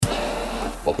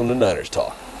Welcome to Niners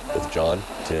Talk with John,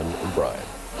 Tim, and Brian.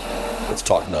 Let's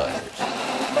talk Niners.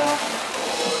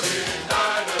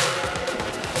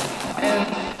 And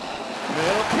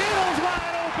Bill Kittle's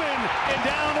wide open and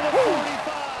down to the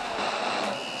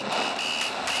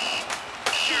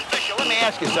 45. Sure, Fisher, let me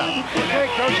ask you something. Hey,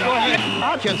 Coach, go ahead.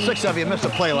 How can 6 of you miss a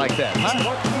play like that,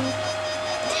 huh?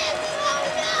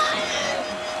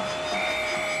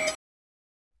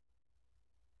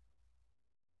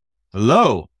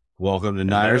 Hello. Welcome to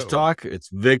Niners Talk. It's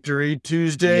Victory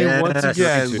Tuesday once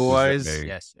again, boys.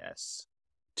 Yes.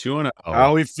 2-0. How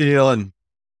are we feeling?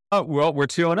 Oh, well, we're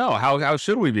 2-0. How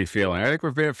should we be feeling? I think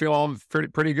we're feeling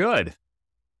pretty good.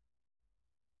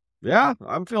 Yeah,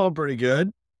 I'm feeling pretty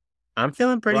good. I'm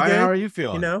feeling pretty Brian, good. how are you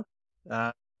feeling?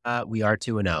 We are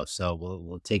 2-0, so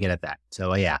we'll take it at that.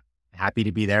 So yeah, happy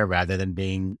to be there rather than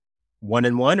being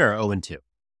 1-1 or 0-2.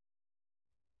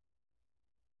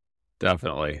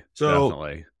 Definitely.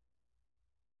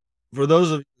 For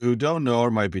those of you who don't know or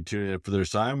might be tuning in for the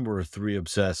first time, we're 3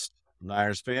 obsessed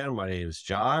Niners fan. My name is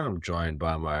John. I'm joined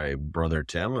by my brother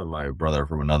Tim and my brother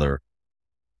from another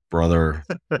brother,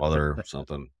 mother,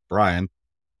 something, Brian.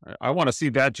 I want to see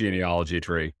that genealogy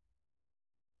tree.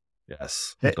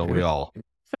 Yes, so we all.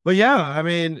 But yeah, I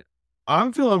mean,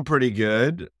 I'm feeling pretty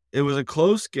good. It was a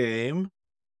close game,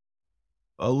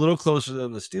 a little closer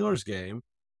than the Steelers game.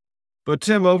 But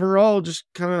Tim, overall, just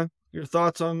kind of your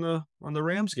thoughts on the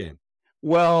Rams game.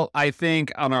 Well, I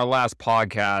think on our last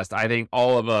podcast, I think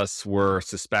all of us were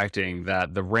suspecting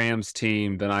that the Rams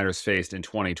team the Niners faced in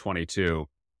 2022,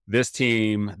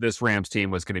 this Rams team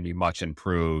was going to be much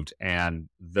improved, and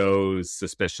those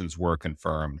suspicions were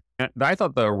confirmed. And I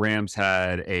thought the Rams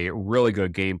had a really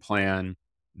good game plan.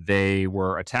 They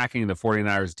were attacking the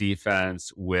 49ers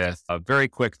defense with very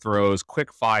quick throws, quick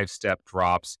 5-step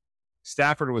drops.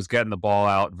 Stafford was getting the ball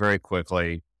out very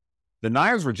quickly. The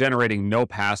Niners were generating no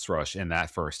pass rush in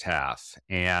that first half,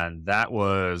 and that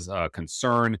was a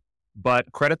concern.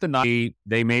 But credit the Niners,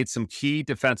 they made some key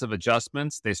defensive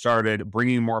adjustments. They started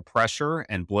bringing more pressure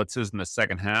and blitzes in the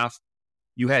second half.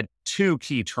 You had 2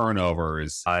 key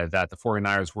turnovers that the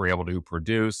 49ers were able to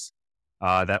produce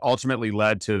that ultimately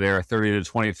led to their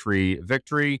 30-23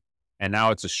 victory. And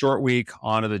now it's a short week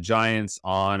on to the Giants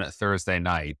on Thursday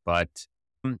night. But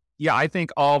yeah, I think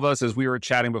all of us, as we were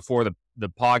chatting before the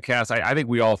podcast, I think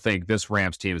we all think this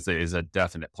Rams team is a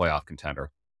definite playoff contender.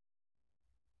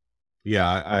 Yeah,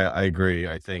 I agree.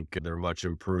 I think they're much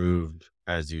improved,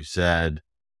 as you said,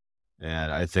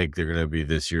 and I think they're going to be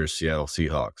this year's Seattle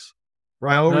Seahawks.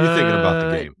 Ryan, what were you thinking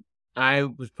about the game? I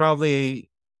was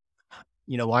probably,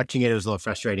 watching it was a little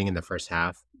frustrating in the first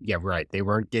half. Yeah, right. They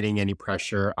weren't getting any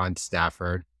pressure on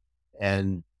Stafford,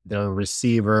 and the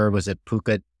receiver, was it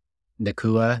Puka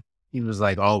Nacua? He was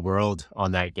like all world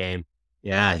on that game.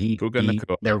 Yeah,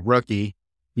 their rookie.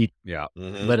 He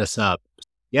lit us up.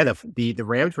 Yeah, the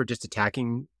Rams were just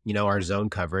attacking, our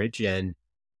zone coverage and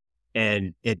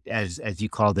it as you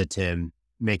called it, Tim,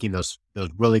 making those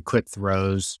really quick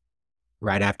throws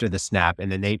right after the snap,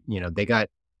 and then they got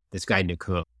this guy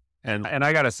Nacua. And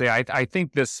I gotta say, I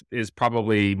think this is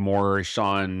probably more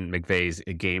Sean McVay's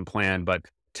game plan, but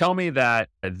tell me that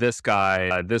this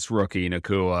guy, this rookie,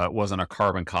 Nacua, wasn't a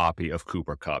carbon copy of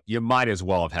Cooper Kupp. You might as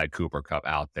well have had Cooper Kupp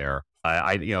out there.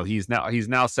 He's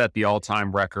now set the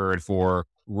all-time record for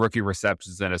rookie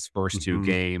receptions in his first 2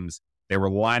 games. They were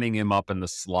lining him up in the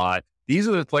slot. These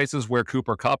are the places where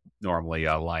Cooper Kupp normally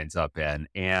lines up in.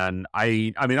 And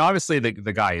I mean, obviously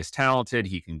the guy is talented.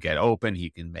 He can get open. He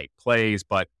can make plays,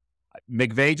 but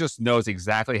McVay just knows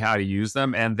exactly how to use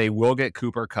them, and they will get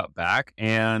Cooper Kupp back.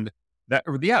 And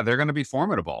they're going to be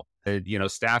formidable.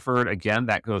 Stafford, again,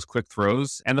 that goes quick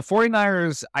throws. And the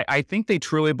 49ers, I think they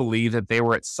truly believe that they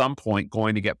were at some point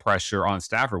going to get pressure on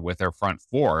Stafford with their front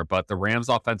 4, but the Rams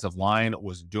offensive line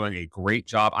was doing a great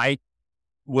job. I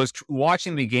was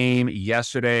watching the game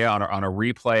yesterday on a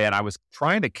replay, and I was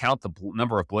trying to count the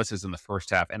number of blitzes in the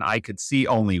first half, and I could see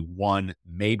only 1,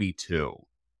 maybe 2.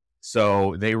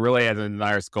 So they really had the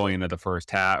Niners going into the first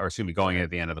half, going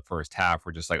at the end of the first half.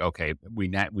 We're just like, okay,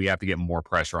 we have to get more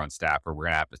pressure on Stafford. We're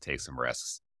going to have to take some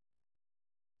risks.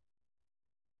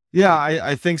 Yeah,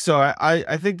 I think so.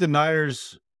 I think the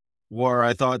Niners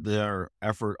I thought their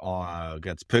effort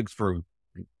against Pittsburgh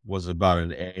was about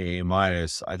an A-.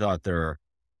 I thought their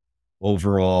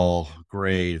overall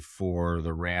grade for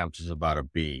the Rams is about a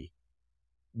B.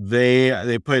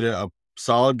 They played a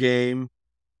solid game.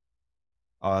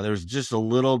 There's just a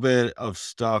little bit of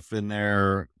stuff in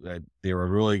there that they were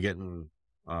really getting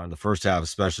in the first half,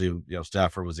 especially,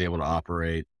 Stafford was able to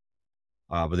operate.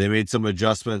 But they made some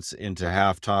adjustments into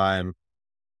halftime.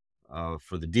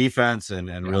 for the defense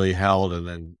and really held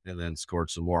and then scored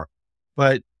some more.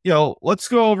 But, let's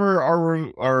go over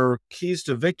our keys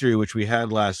to victory, which we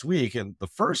had last week. And the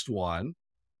first one,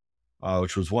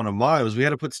 which was one of mine, was we had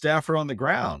to put Stafford on the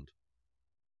ground.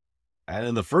 And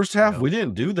in the first half, we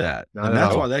didn't do that. And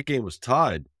that's why that game was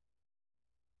tied.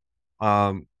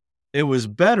 It was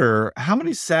better. How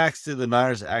many sacks did the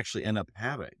Niners actually end up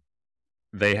having?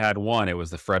 They had one. It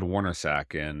was the Fred Warner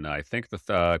sack in, I think,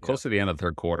 close to the end of the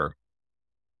third quarter.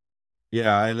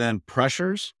 Yeah, and then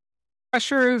pressures?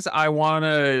 Pressures, I want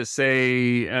to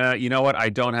say, you know what? I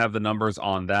don't have the numbers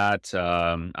on that.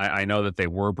 I know that they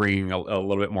were bringing a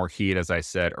little bit more heat, as I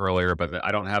said earlier, but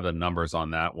I don't have the numbers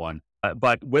on that one.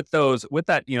 But with that,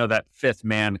 that fifth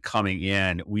man coming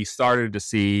in, we started to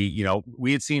see,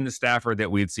 we had seen the Stafford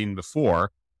that we had seen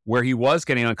before, where he was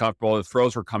getting uncomfortable. The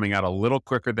throws were coming out a little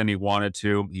quicker than he wanted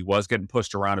to. He was getting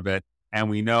pushed around a bit, and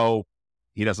we know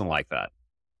he doesn't like that.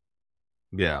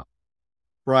 Yeah.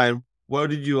 Brian,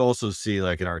 what did you also see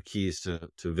like in our keys to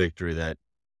victory that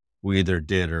we either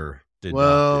did or did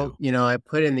not do? I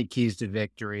put in the keys to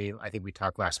victory. I think we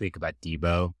talked last week about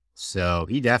Debo. So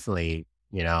he definitely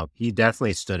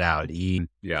stood out. He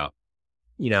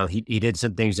did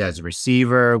some things as a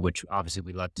receiver, which obviously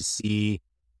we love to see.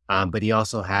 But he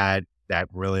also had that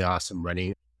really awesome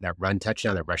run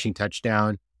touchdown, that rushing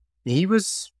touchdown. He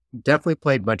was definitely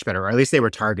played much better, or at least they were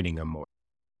targeting him more.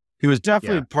 He was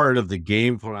definitely part of the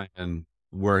game plan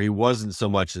where he wasn't so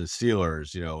much in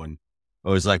Steelers, and it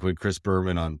was like when Chris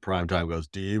Berman on primetime goes,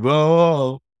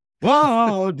 Debo,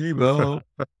 whoa, Debo.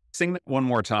 Sing that one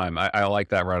more time. I like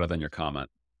that rather than your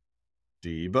comment.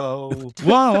 Debo,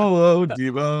 whoa,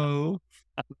 Debo.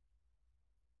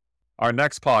 Our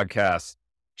next podcast,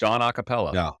 John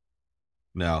Acapella.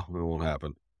 No, it won't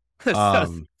happen.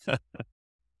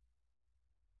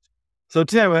 So,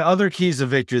 Tim, other keys of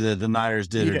victory that the Niners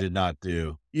did or did not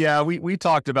do? Yeah, we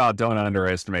talked about don't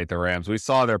underestimate the Rams. We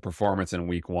saw their performance in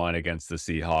week 1 against the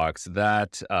Seahawks.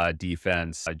 That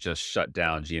defense just shut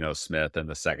down Geno Smith in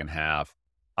the second half.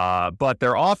 But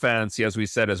their offense, as we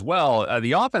said as well,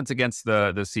 the offense against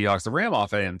the Seahawks, the Ram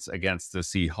offense against the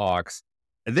Seahawks,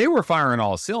 they were firing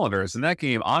all cylinders. And that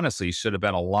game, honestly, should have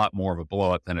been a lot more of a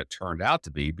blowout than it turned out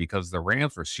to be because the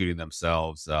Rams were shooting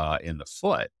themselves in the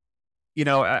foot.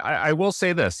 I will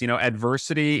say this,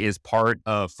 adversity is part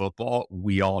of football.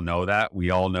 We all know that.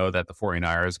 We all know that the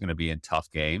 49ers is going to be in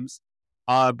tough games.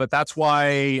 But that's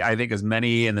why I think as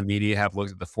many in the media have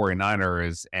looked at the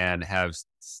 49ers and have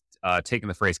taken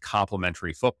the phrase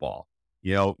complementary football.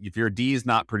 If your D is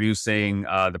not producing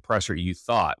the pressure you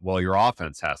thought, well, your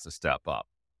offense has to step up.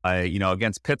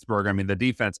 Against Pittsburgh, the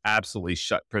defense absolutely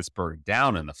shut Pittsburgh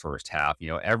down in the first half,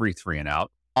 every 3 and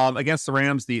out. Against the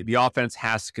Rams, the offense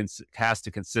has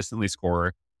to consistently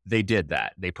score. They did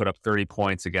that. They put up 30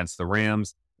 points against the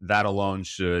Rams. That alone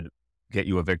should get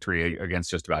you a victory against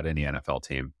just about any NFL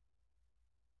team.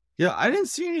 Yeah, I didn't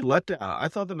see any letdown. I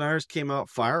thought the Niners came out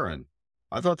firing.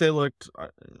 I thought they looked,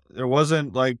 there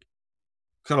wasn't like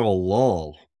kind of a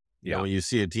lull. When you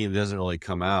see a team that doesn't really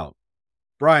come out.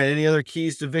 Brian, any other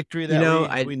keys to victory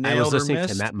that we nailed I was listening or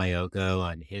missed? to Matt Mayogo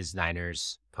on his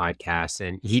Niners podcast,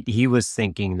 and he was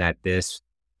thinking that this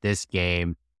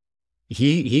game,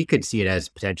 he could see it as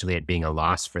potentially it being a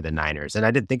loss for the Niners. And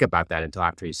I didn't think about that until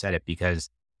after he said it, because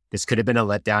this could have been a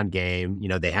letdown game.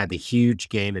 They had the huge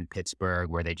game in Pittsburgh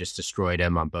where they just destroyed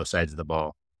him on both sides of the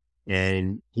ball.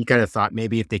 And he kind of thought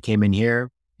maybe if they came in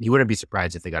here, he wouldn't be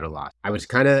surprised if they got a loss. I was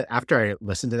kind of, after I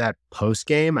listened to that post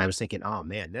game, I was thinking, oh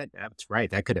man, that's right.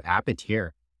 That could have happened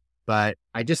here. But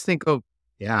I just think, overall,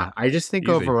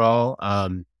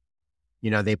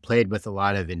 they played with a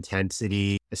lot of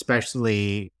intensity,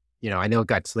 especially, I know it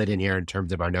got slid in here in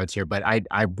terms of our notes here, but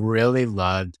I really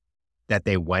loved that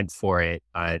they went for it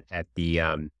at the,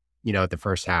 at the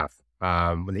first half,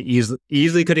 when they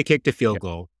easily could have kicked a field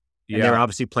goal. And they were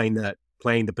obviously playing the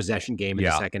possession game in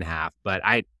the second half. But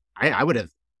I would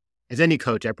have, as any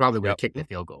coach, I probably would have kicked the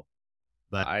field goal.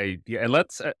 But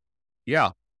let's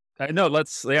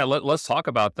talk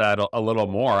about that a little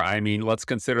more. Let's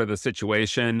consider the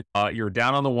situation. You're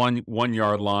down on the 1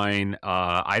 yard line.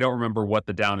 I don't remember what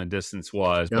the down and distance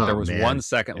was, but there was 1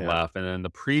 second left. And then the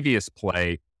previous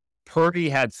play, Purdy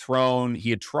had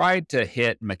tried to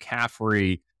hit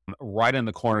McCaffrey right in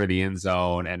the corner of the end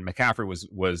zone, and McCaffrey was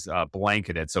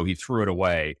blanketed, so he threw it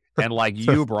away. And like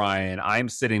you, Brian, I'm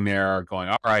sitting there going,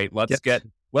 all right, let's get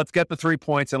the 3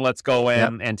 points and let's go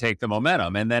in and take the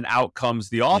momentum. And then out comes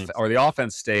the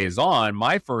offense stays on.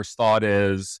 My first thought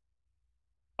is,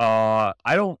 I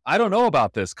don't know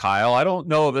about this, Kyle. I don't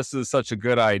know if this is such a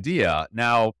good idea.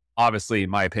 Now, obviously,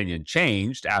 my opinion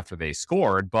changed after they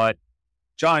scored, but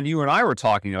John, you and I were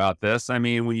talking about this. I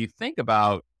mean, when you think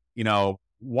about,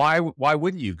 why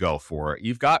wouldn't you go for it?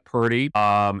 You've got Purdy.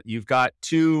 You've got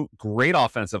two great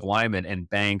offensive linemen in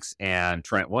Banks and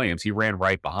Trent Williams. He ran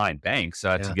right behind Banks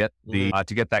to get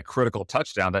to get that critical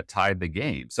touchdown that tied the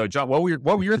game. So, John, what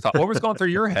were your thoughts? What was going through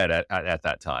your head at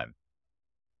that time?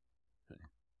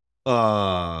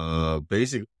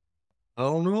 Basically, I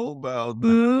don't know about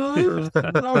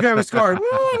that. Okay, we scored.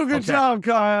 Woo, good job,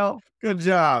 Kyle. Good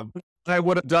job. I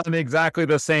would have done exactly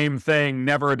the same thing.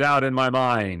 Never a doubt in my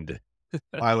mind.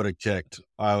 I would have kicked.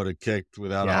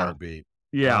 Without a heartbeat.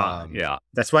 Yeah.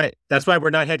 That's why we're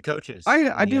not head coaches.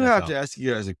 I do have to ask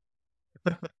you guys.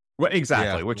 Well,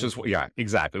 exactly. Which is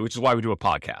why we do a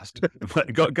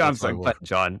podcast. Go on,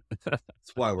 John. That's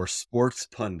why we're sports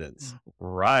pundits,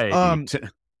 right?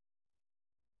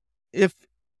 If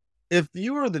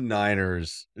you were the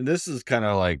Niners, and this is kind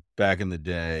of like back in the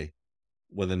day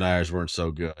when the Niners weren't so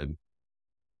good,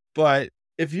 but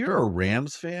if you're a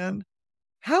Rams fan,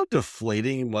 how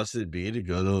deflating must it be to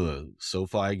go to the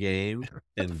SoFi game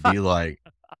and be like,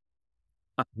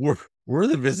 we're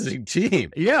the visiting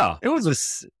team? Yeah. It was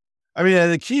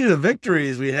the key to the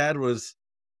victories we had was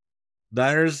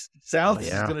Niners South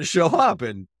is going to show up,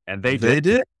 and they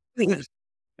did.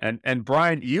 And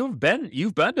Brian, you've been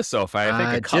to SoFi, I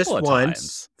think, a couple just of once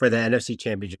times for the NFC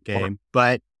Championship game,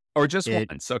 but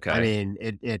once. Okay. I mean,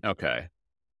 it okay.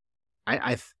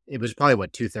 It was probably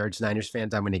 2/3 Niners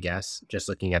fans, I'm going to guess, just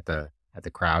looking at the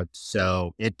crowd.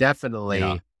 So it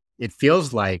definitely it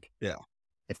feels like it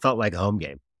felt like a home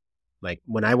game. Like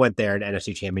when I went there, an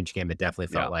NFC Championship game, it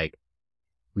definitely felt like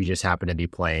we just happened to be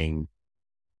playing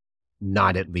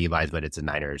not at Levi's, but it's a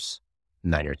Niners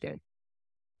game.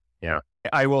 Yeah.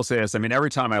 I will say this. I mean,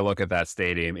 every time I look at that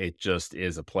stadium, it just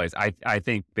is a place. I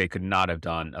think they could not have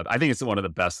done. I think it's one of the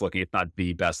best looking, if not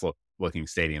the best looking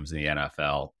stadiums in the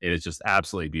NFL. It is just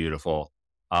absolutely beautiful.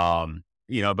 But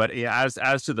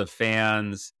as to the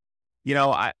fans,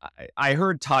 I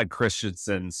heard Todd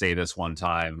Christensen say this one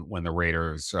time when the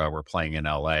Raiders were playing in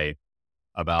LA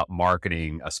about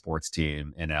marketing a sports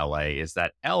team in LA, is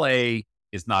that LA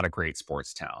is not a great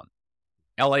sports town.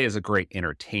 LA is a great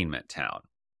entertainment town.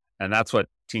 And that's what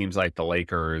teams like the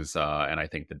Lakers and I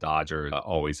think the Dodgers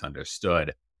always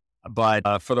understood.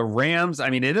 But for the Rams, I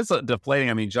mean, it is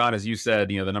deflating. I mean, John, as you said,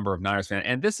 the number of Niners fans,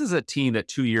 and this is a team that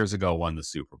 2 years ago won the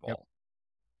Super Bowl. Yep.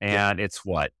 And it's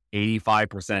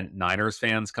 85% Niners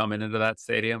fans coming into that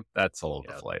stadium. That's a little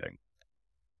deflating.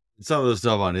 Some of the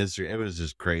stuff on Instagram, it was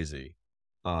just crazy.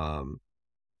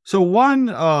 So one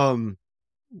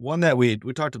that we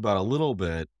talked about a little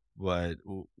bit, but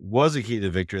was a key to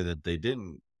victory that they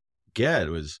didn't get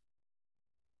was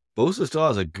Bosa still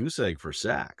has a goose egg for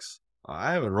sacks.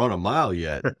 I haven't run a mile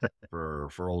yet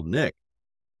for old Nick.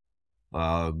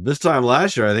 This time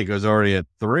last year, I think it was already at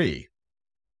 3.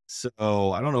 So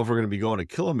I don't know if we're going to be going to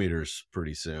kilometers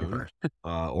pretty soon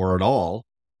or at all.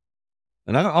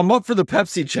 And I'm up for the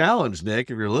Pepsi challenge, Nick,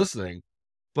 if you're listening.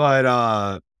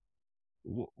 But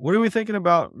what are we thinking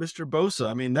about Mr. Bosa?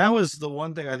 I mean, that was the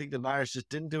one thing I think the Niners just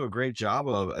didn't do a great job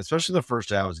of, especially the first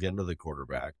half was getting to the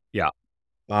quarterback. Yeah.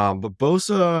 But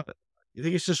Bosa, you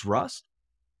think it's just rust?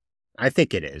 I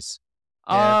think it is.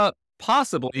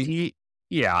 Possibly.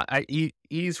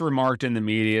 He's remarked in the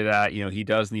media that, he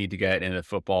does need to get into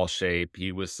football shape.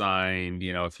 He was signed,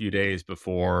 a few days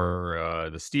before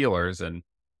the Steelers. And,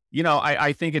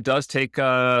 I think it does take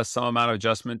some amount of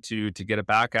adjustment to get it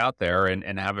back out there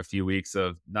and have a few weeks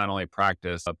of not only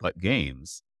practice, but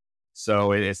games.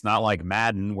 So it's not like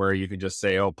Madden where you can just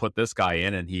say, oh, put this guy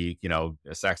in and he,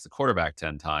 sacks the quarterback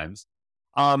 10 times.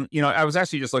 I was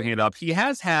actually just looking it up. He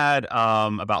has had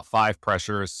about 5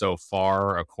 pressures so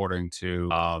far, according to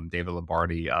David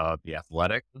Lombardi of The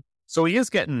Athletic. So he is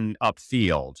getting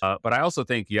upfield. But I also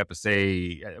think you have to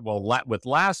say, with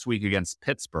last week against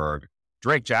Pittsburgh,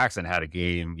 Drake Jackson had a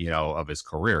game, of his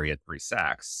career. He had 3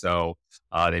 sacks. So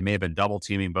they may have been double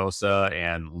teaming Bosa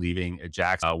and leaving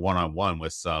Jackson one-on-one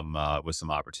with some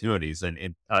opportunities.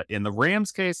 And in the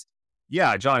Rams case,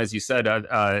 yeah, John, as you said,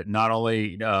 not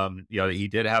only, he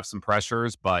did have some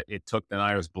pressures, but it took the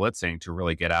Niners blitzing to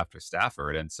really get after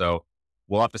Stafford. And so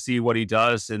we'll have to see what he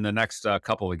does in the next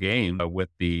couple of games with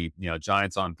the,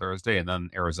 Giants on Thursday and then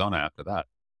Arizona after that.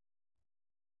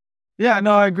 Yeah,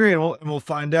 no, I agree. And we'll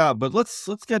find out. But let's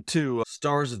get to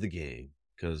stars of the game,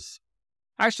 because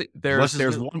actually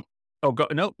there's one. Oh,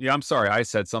 no. Yeah, I'm sorry. I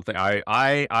said something.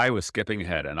 I was skipping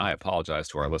ahead, and I apologize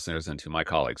to our listeners and to my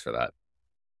colleagues for that.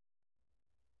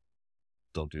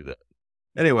 Don't do that.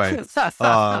 Anyway,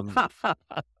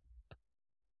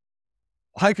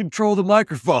 I control the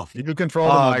microphone. You control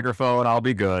the microphone. I'll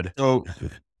be good.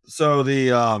 So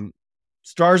the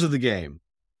Stars of the game.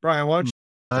 Brian, why don't you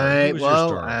start? Who was your star of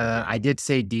the game? I did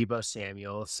say Debo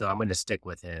Samuel, so I'm going to stick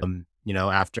with him.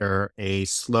 After a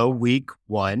slow week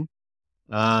 1,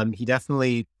 he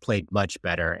definitely played much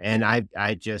better. And I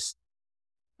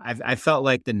felt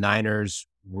like the Niners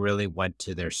really went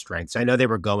to their strengths. I know they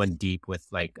were going deep with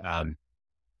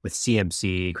with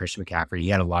CMC, Christian McCaffrey. He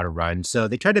had a lot of runs. So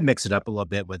they tried to mix it up a little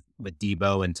bit with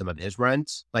Debo and some of his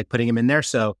runs, like putting him in there.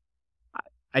 So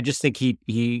I just think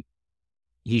he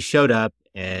showed up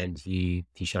and he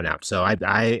showed out. So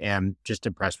I am just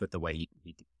impressed with the way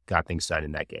he got things done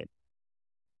in that game.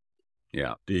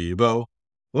 Yeah. Debo.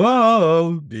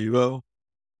 Whoa, Debo.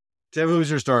 Tim, who's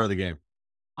your star of the game?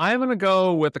 I'm going to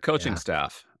go with the coaching Yeah.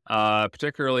 staff,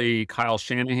 particularly Kyle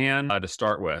Shanahan to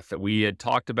start with. We had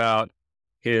talked about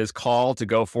his call to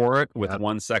go for it with Yep.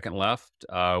 1 second left,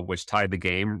 which tied the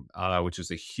game, which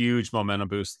was a huge momentum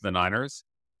boost to the Niners.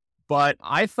 But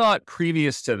I thought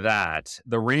previous to that,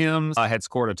 the Rams had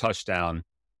scored a touchdown.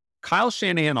 Kyle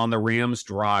Shanahan on the Rams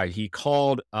drive, he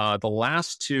called the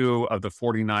last 2 of the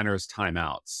 49ers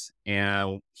timeouts.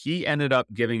 And he ended up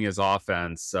giving his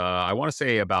offense, I want to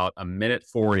say about a minute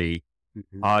 40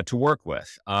 to work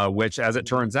with, which, as it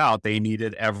turns out, they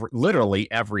needed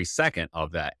literally every second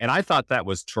of that. And I thought that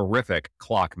was terrific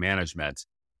clock management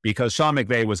because Sean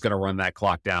McVay was going to run that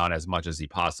clock down as much as he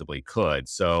possibly could.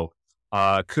 So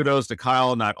kudos to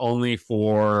Kyle, not only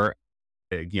for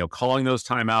calling those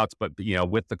timeouts, but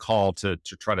with the call to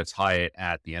try to tie it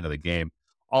at the end of the game.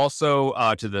 Also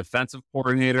to the defensive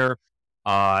coordinator,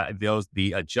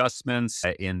 the adjustments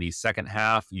in the second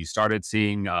half, you started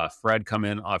seeing Fred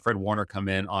Warner come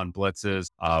in on blitzes.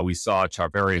 We saw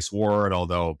Charvarius Ward,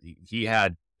 although he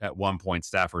had at one point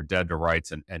Stafford dead to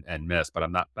rights and missed, but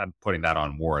I'm putting that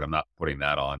on Ward. I'm not putting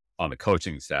that on the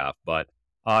coaching staff, but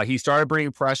he started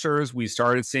bringing pressures. We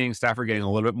started seeing Stafford getting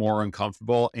a little bit more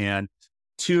uncomfortable, and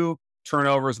 2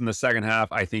 turnovers in the second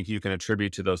half, I think you can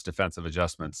attribute to those defensive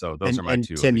adjustments. So those are my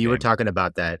 2. Tim, you were talking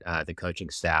about that, the coaching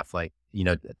staff, like,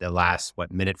 the last,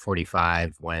 minute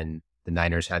 45 when the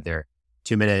Niners had their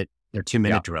 2-minute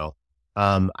drill.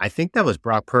 I think that was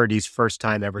Brock Purdy's first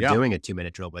time ever doing a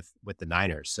 2-minute drill with the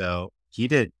Niners. So he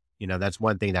did, that's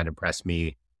one thing that impressed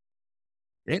me.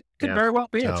 It could very well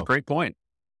be. It's a great point.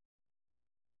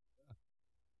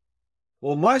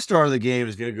 Well, my star of the game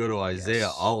is going to go to Isaiah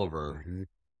Yes. Oliver.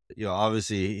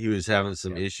 Obviously he was having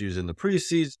some issues in the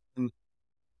preseason. He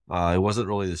wasn't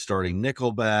really the starting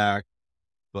nickelback,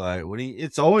 but when you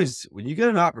get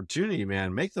an opportunity,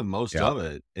 man, make the most of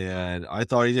it. And I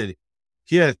thought he did.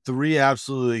 He had 3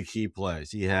 absolutely key plays.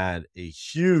 He had a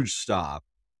huge stop,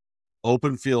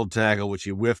 open field tackle, which he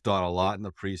whiffed on a lot in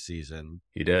the preseason.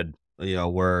 He did.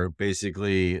 Where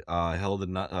basically held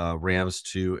the Rams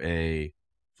to a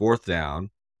 4th down.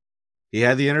 He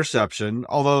had the interception,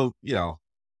 although,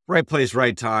 right place,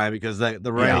 right time, because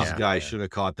the Rams guy should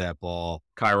have caught that ball.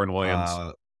 Kyron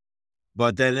Williams.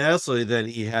 But then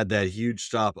he had that huge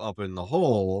stop up in the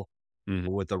hole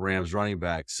with the Rams running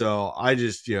back. So I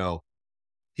just,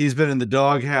 he's been in the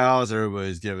doghouse.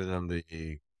 Everybody's giving him the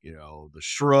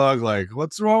shrug, like,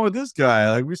 what's wrong with this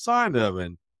guy? Like, we signed him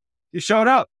and he showed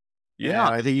up. Yeah,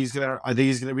 and I think he's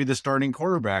gonna be the starting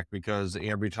quarterback because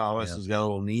Ambry Thomas has got a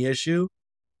little knee issue.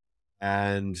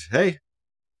 And hey,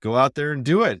 go out there and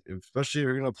do it, especially if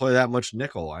you're gonna play that much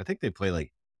nickel. I think they play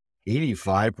like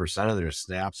 85% of their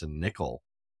snaps in nickel,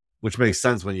 which makes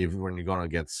sense when you're going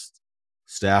against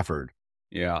Stafford.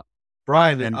 Yeah.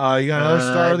 Brian, you got another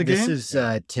star of the game? This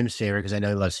is Tim's favorite because I know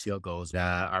he loves field goals.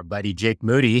 Our buddy Jake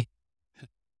Moody.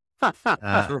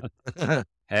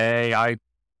 Hey,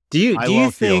 Do you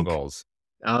love think field goals,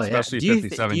 Oh, especially do you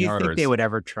 57 do you yarders. think they would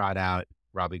ever trot out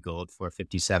Robbie Gould for a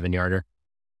 57-yarder?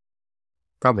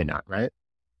 Probably not, right?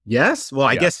 Yes. Well,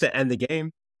 I guess to end the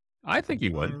game. I think he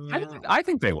would. I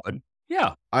think they would.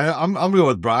 Yeah. I'm going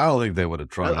with Brian. I don't think they would have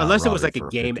tried. Unless it was like a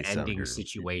game-ending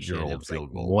situation. It was like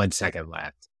 1 second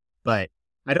left. But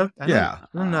I don't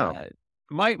know.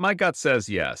 My gut says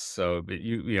yes. So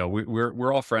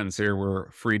we're all friends here. We're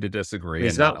free to disagree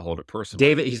and not hold it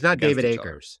personally. He's not against David each other.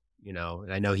 Akers.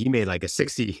 And I know he made like a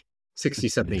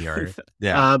 60-something yarder.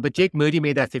 Yeah. But Jake Moody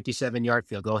made that 57-yard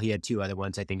field goal. He had 2 other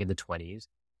ones, I think, in the 20s.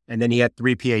 And then he had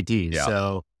 3 PATs. Yeah.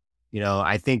 So,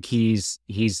 I think he's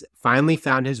finally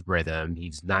found his rhythm.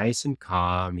 He's nice and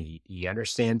calm. He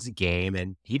understands the game.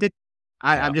 And he did.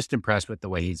 I'm just impressed with the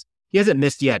way he hasn't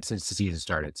missed yet since the season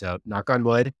started. So knock on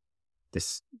wood,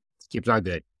 this keeps on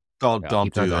good. Don't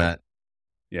do that.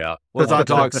 Yeah. Let's not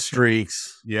talk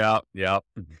streaks. Yeah.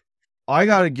 I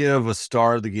got to give a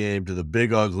star of the game to the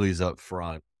big uglies up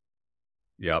front.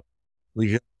 Yep.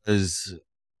 Because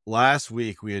last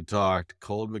week we had talked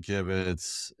Colt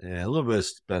McKivitz and a little bit of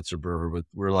Spencer Burber, but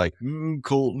we're like,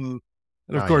 Colton.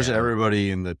 And of course, everybody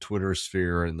in the Twitter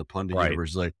sphere and the pundit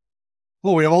universe is like,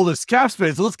 well, we have all this cap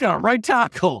space. Let's get a right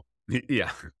tackle.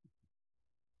 Yeah.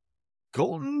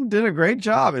 Colton did a great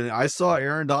job. And I saw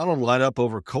Aaron Donald line up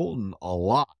over Colton a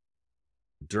lot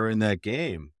during that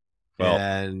game. Well,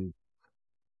 and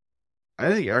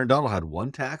I think Aaron Donald had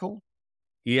one tackle.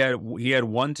 He had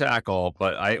one tackle,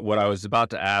 but what I was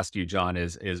about to ask you, John,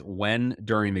 is when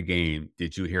during the game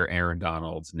did you hear Aaron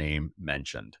Donald's name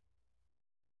mentioned?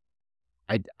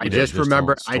 I just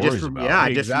remember seeing him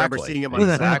on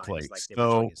the exactly. Like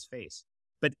so his face.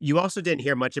 But you also didn't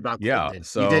hear much about Colton.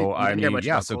 So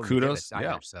so kudos.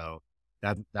 Either, so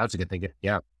that was a good thing.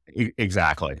 Yeah,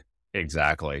 exactly.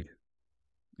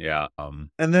 Yeah.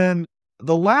 And then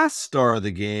the last star of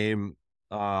the game,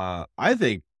 I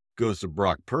think, goes to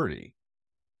Brock Purdy.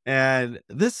 And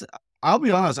this, I'll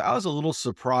be honest, I was a little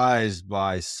surprised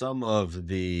by some of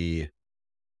the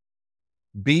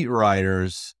beat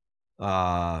writers.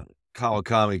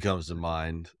 Kawakami comes to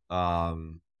mind.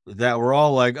 That were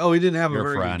all like, "Oh, he didn't have a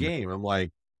very good game." I'm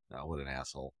like, "Oh, what an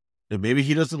asshole!" And maybe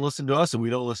he doesn't listen to us, and we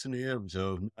don't listen to him.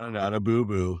 So not a boo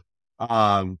boo.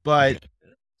 But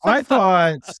I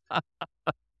thought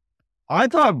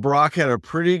Brock had a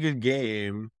pretty good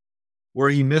game where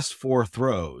he missed 4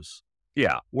 throws.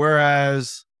 Yeah.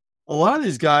 Whereas a lot of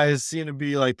these guys seem to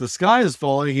be like, the sky is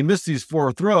falling. He missed these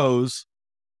 4 throws.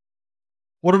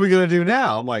 What are we going to do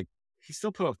now? I'm like, he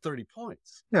still put up 30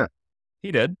 points. Yeah,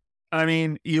 he did. I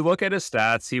mean, you look at his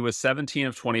stats. He was 17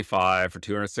 of 25 for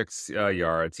 206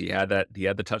 yards. He had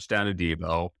the touchdown to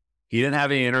Debo. He didn't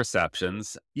have any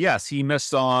interceptions. Yes, he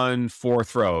missed on 4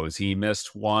 throws. He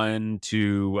missed one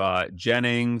to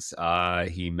Jennings.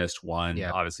 He missed one,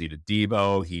 obviously, to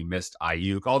Debo. He missed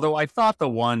Ayuk. Although I thought the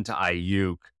one to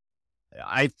Ayuk,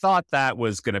 I thought that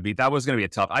was going to be a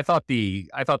tough. I thought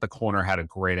the corner had a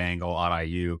great angle on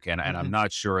Ayuk, and I'm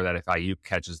not sure that if Ayuk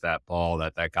catches that ball,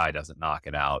 that guy doesn't knock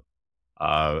it out.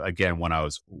 Again, when I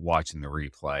was watching the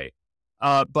replay.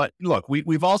 But look,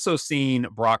 we've also seen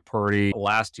Brock Purdy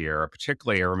last year,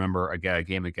 particularly I remember a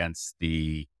game against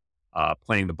the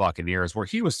playing the Buccaneers where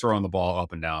he was throwing the ball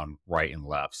up and down, right and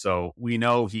left. So we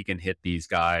know he can hit these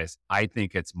guys. I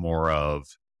think it's more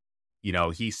of,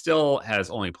 he still has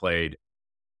only played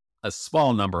a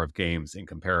small number of games in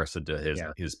comparison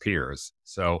to his peers.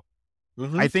 So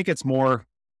I think it's more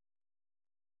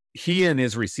he and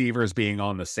his receivers being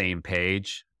on the same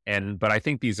page. But I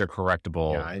think these are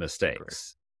correctable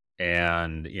mistakes.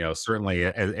 And, certainly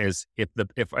as if the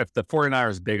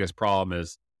 49ers' biggest problem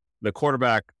is the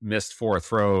quarterback missed 4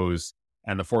 throws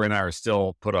and the 49ers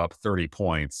still put up 30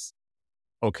 points.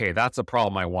 Okay, that's a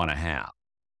problem I want to have.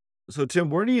 So Tim,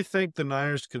 where do you think the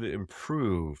Niners could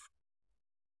improve?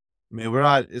 I mean,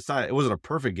 it wasn't a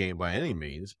perfect game by any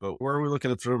means, but where are we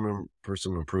looking at for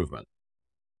some improvement?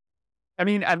 I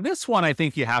mean, at this one, I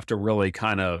think you have to really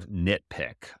kind of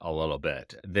nitpick a little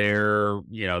bit.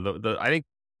 I think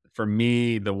for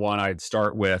me, the one I'd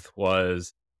start with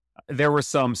was there were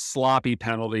some sloppy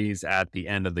penalties at the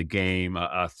end of the game.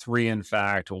 3, in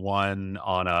fact, one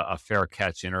on a fair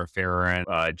catch interference.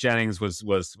 Jennings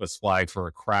was flagged for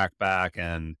a crackback,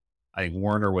 and I think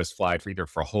Werner was flagged for either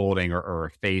holding or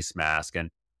a face mask. And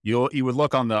you would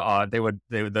look on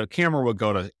the camera would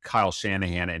go to Kyle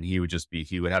Shanahan, and he would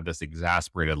have this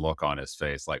exasperated look on his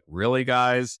face, like, really,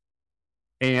 guys?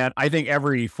 And I think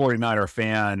every 49er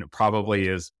fan probably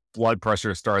is blood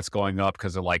pressure starts going up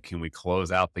because they're like, can we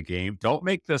close out the game? Don't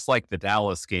make this like the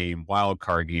Dallas game, wild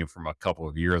card game from a couple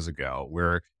of years ago,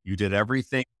 where you did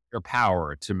everything in your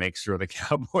power to make sure the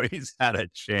Cowboys had a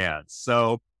chance.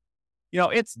 So,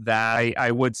 it's that.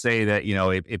 I would say that,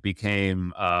 it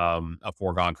became a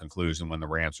foregone conclusion when the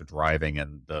Rams were driving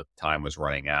and the time was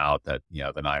running out that,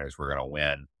 the Niners were going to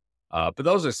win. But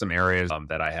those are some areas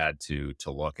that I had to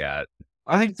look at.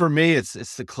 I think for me,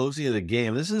 it's the closing of the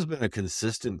game. This has been a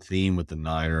consistent theme with the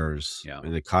Niners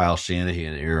in the Kyle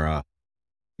Shanahan era.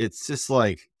 It's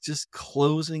just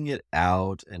closing it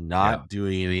out and not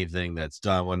doing anything that's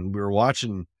done. When we were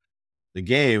watching the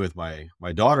game with my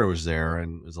daughter was there,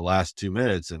 and it was the last 2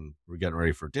 minutes, and we're getting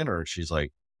ready for dinner, and she's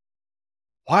like,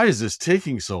 "Why is this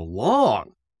taking so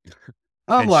long?"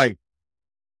 I'm like,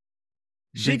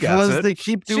 because they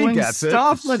keep doing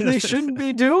stuff that they shouldn't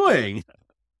be doing.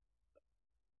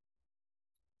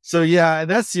 So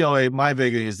that's my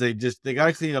big thing is they got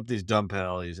to clean up these dumb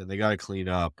penalties, and they got to clean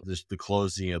up the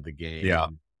closing of the game. Yeah,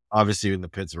 obviously in the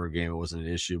Pittsburgh game it wasn't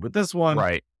an issue, but this one,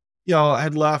 right?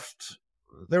 Had left.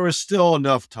 There was still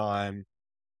enough time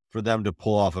for them to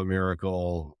pull off a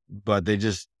miracle, but they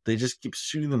just they just keep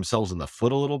shooting themselves in the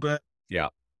foot a little bit. Yeah.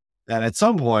 And at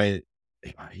some point,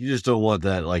 you just don't want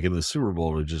that, like in the Super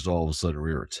Bowl, to just all of a sudden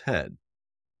rear its head.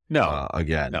 No,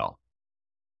 Again. no.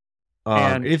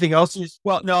 And anything else?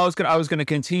 Well, no, I was gonna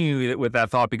continue with that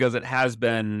thought because it has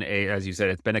been as you said,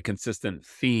 it's been a consistent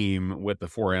theme with the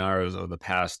 49ers over the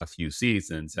past few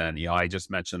seasons. And I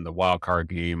just mentioned the wild card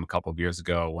game a couple of years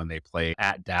ago when they played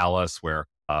at Dallas, where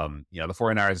the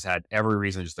 49ers had every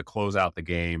reason just to close out the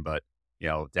game, but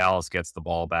Dallas gets the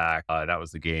ball back. That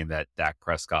was the game that Dak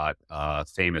Prescott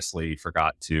famously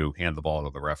forgot to hand the ball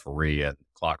to the referee and the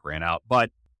clock ran out.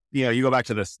 But you go back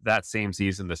to that same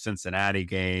season, the Cincinnati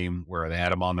game where they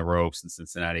had him on the ropes and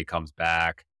Cincinnati comes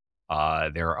back.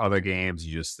 There are other games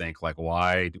you just think like,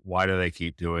 why do they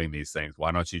keep doing these things?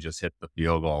 Why don't you just hit the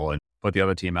field goal and put the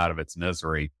other team out of its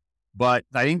misery? But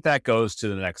I think that goes to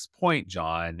the next point,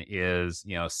 John, is,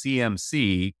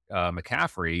 CMC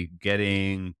McCaffrey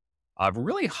getting a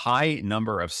really high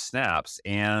number of snaps.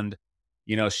 And,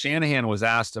 Shanahan was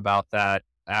asked about that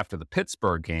after the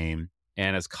Pittsburgh game.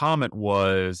 And his comment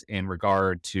was in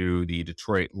regard to the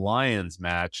Detroit Lions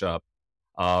matchup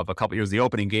of it was the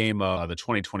opening game of the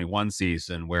 2021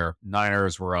 season where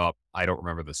Niners were up. I don't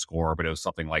remember the score, but it was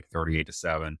something like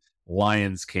 38-7.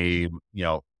 Lions came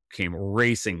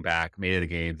racing back, made it a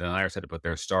game. The Niners had to put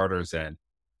their starters in.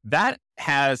 That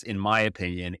has, in my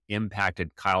opinion,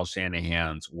 impacted Kyle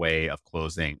Shanahan's way of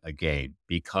closing a game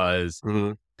because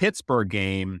Pittsburgh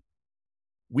game,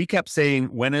 we kept saying,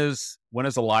 when is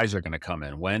Elijah going to come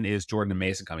in? When is Jordan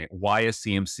Mason coming in? Why is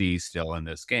CMC still in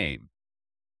this game?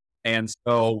 And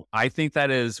so I think that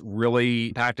has really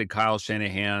impacted Kyle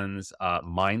Shanahan's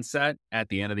mindset at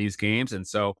the end of these games. And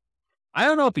so I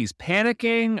don't know if he's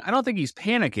panicking. I don't think he's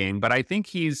panicking, but I think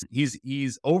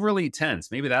he's overly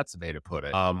tense. Maybe that's the way to put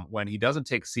it. When he doesn't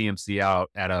take CMC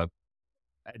out at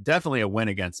definitely a win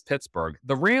against Pittsburgh.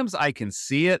 The Rams, I can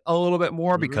see it a little bit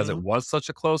more because it was such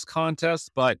a close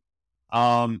contest. But,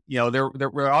 there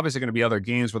were obviously going to be other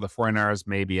games where the 49ers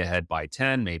may be ahead by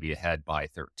 10, maybe ahead by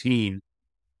 13.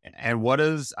 And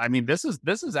this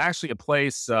is actually a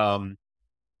place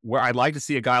where I'd like to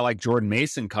see a guy like Jordan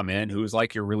Mason come in, who's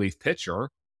like your relief pitcher,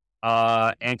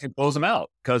 and can close him out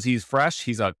because he's fresh.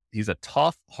 He's a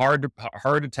tough, hard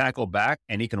to tackle back,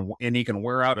 and he can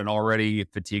wear out an already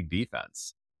fatigued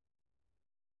defense.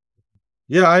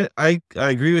 Yeah, I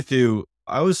agree with you.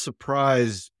 I was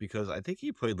surprised because I think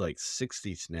he played like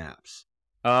 60 snaps.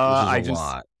 I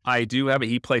do have it.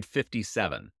 He played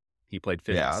 57.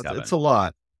 Yeah, it's a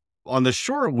lot. On the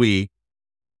short week,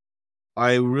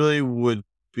 I really would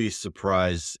be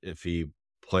surprised if he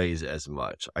plays as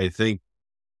much. I think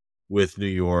with New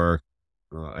York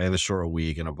and the short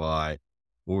week and a bye,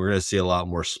 we're going to see a lot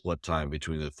more split time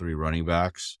between the three running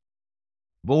backs.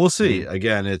 But we'll see.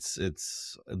 Again,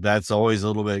 that's always a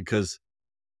little bit because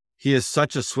he is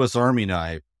such a Swiss Army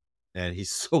knife and he's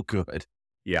so good.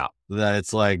 Yeah. That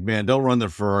it's like, man, don't run the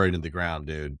Ferrari into the ground,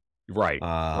 dude. Right.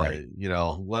 Right.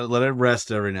 Let it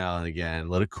rest every now and again.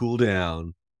 Let it cool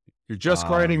down. You're just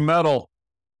grinding metal.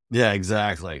 Yeah,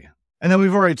 exactly. And then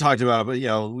we've already talked about it,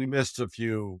 but we missed a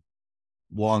few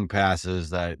long passes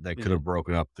that could have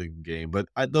broken up the game, but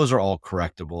those are all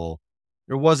correctable.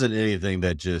 There wasn't anything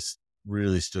that just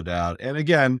really stood out. And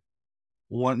again,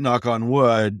 one knock on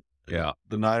wood, the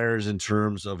Niners in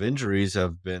terms of injuries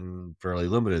have been fairly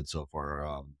limited so far.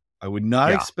 I would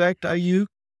not expect Ayuk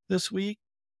this week.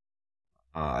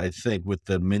 I think with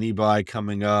the mini bye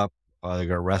coming up, they're going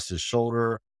to rest his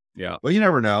shoulder. Yeah. But you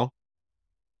never know.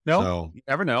 No, you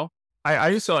never know.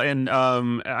 I just saw, and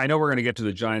I know we're going to get to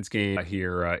the Giants game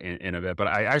here in a bit, but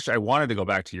I wanted to go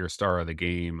back to your star of the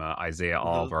game, Isaiah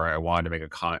Oliver. I wanted to make a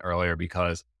comment earlier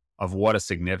because of what a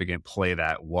significant play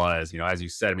that was. As you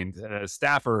said,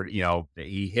 Stafford,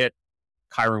 he hit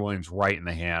Kyren Williams right in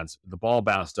the hands. The ball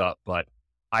bounced up, but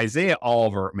Isaiah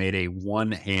Oliver made a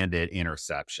one-handed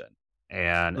interception.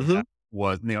 And that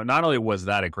was, not only was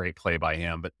that a great play by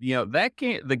him, but,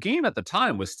 the game at the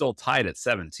time was still tied at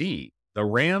 17. The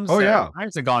Rams,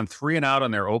 had gone 3 and out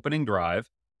on their opening drive.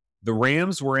 The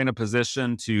Rams were in a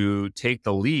position to take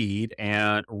the lead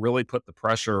and really put the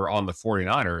pressure on the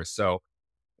 49ers. So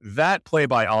that play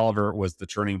by Oliver was the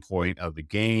turning point of the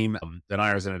game. The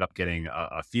Niners ended up getting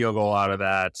a field goal out of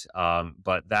that.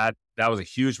 But that was a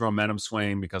huge momentum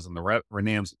swing because in the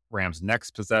Rams'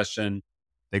 next possession,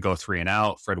 they go 3 and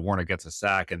out. Fred Warner gets a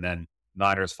sack, and then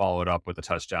Niners followed up with a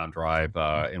touchdown drive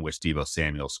in which Deebo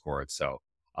Samuel scored. So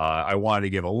I wanted to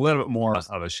give a little bit more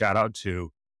of a shout out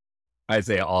to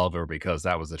Isaiah Oliver because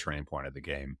that was the turning point of the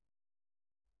game.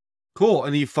 Cool.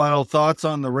 Any final thoughts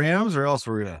on the Rams, or else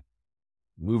we're going to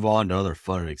move on to other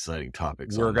fun and exciting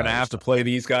topics? We're going to have to play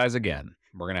these guys again.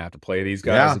 We're going to have to play these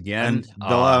guys again.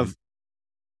 And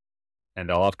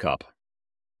they'll have Cup.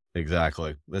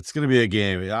 Exactly. It's going to be a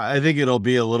game. I think it'll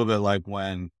be a little bit like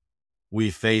when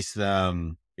we faced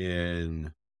them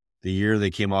in the year they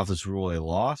came off the Super Bowl. They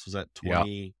lost. Was that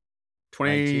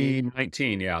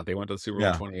 2019? Yeah, they went to the Super Bowl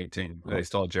in 2018. They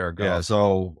still had Jared Goff. Yeah,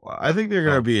 so I think they're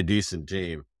going to be a decent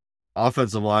team.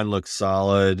 Offensive line looks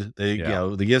solid. They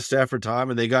give Stafford time,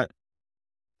 and they got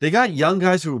young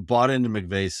guys who bought into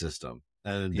McVay's system,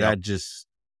 and that's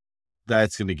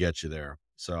going to get you there.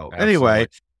 So anyway,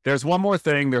 there's one more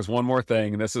thing.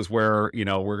 And this is where,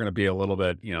 we're going to be a little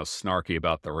bit, snarky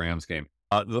about the Rams game.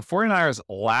 The 49ers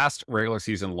last regular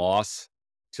season loss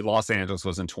to Los Angeles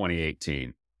was in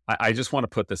 2018. I just want to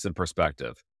put this in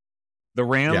perspective. The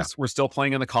Rams were still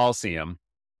playing in the Coliseum.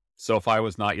 SoFi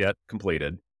was not yet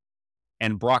completed.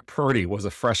 And Brock Purdy was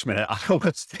a freshman at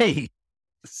Iowa State.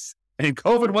 And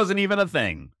COVID wasn't even a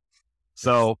thing.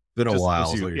 So it's been a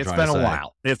while.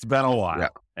 It's been a while. Yeah.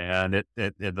 And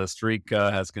the streak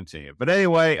has continued. But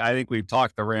anyway, I think we've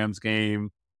talked the Rams game.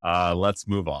 Let's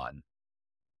move on.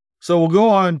 So we'll go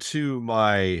on to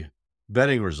my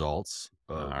betting results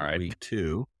of All right. week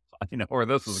 2. I know where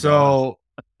this is going. So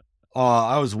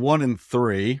I was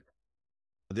 1-3.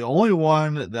 The only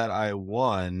one that I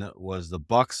won was the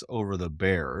Bucks over the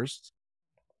Bears.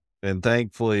 And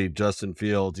thankfully, Justin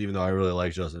Fields, even though I really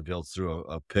like Justin Fields, threw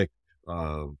a pick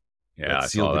that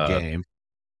sealed the game.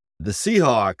 The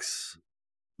Seahawks,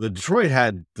 the Detroit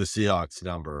had the Seahawks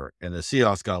number, and the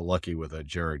Seahawks got lucky with a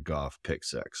Jared Goff pick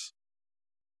 6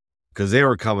 because they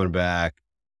were coming back,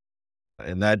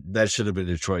 and that should have been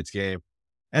Detroit's game.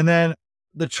 And then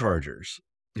the Chargers.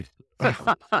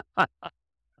 How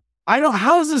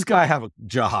does this guy have a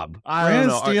job? I don't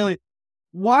know. Staley,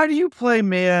 why do you play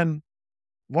man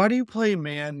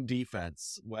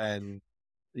defense when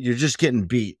you're just getting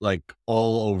beat like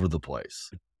all over the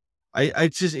place?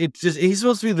 He's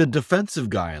supposed to be the defensive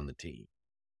guy on the team.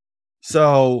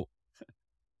 So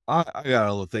I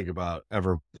gotta think about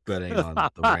ever betting on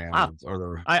the Rams or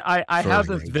the. I have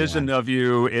this vision of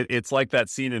you. It's like that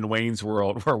scene in Wayne's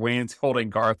World where Wayne's holding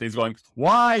Garth. He's going,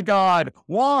 "Why, God?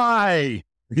 Why?"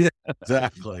 Yeah,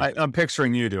 exactly. I'm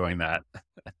picturing you doing that.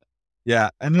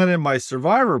 Yeah, and then in my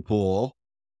survivor pool,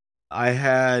 I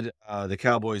had the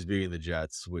Cowboys beating the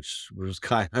Jets, which was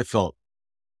I felt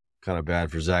kind of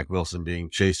bad for Zach Wilson being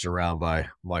chased around by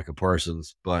Micah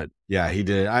Parsons, but yeah, he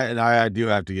did. I do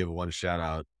have to give one shout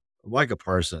out. Micah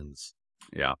Parsons,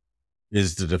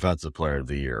 is the defensive player of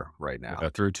the year right now.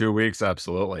 Through 2 weeks,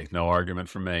 absolutely, no argument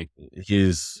from me. He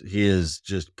is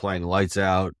just playing lights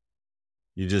out.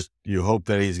 You hope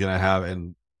that he's going to have,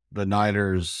 and the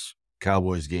Niners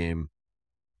Cowboys game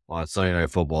on Sunday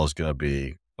Night Football is going to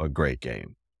be a great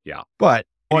game. Yeah, but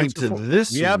going to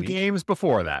this, we have games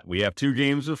before that. We have 2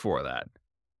 games before that.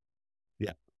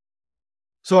 Yeah.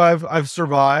 So I've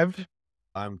survived.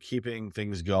 I'm keeping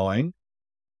things going.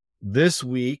 This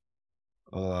week,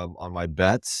 on my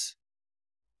bets,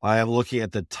 I am looking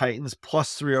at the Titans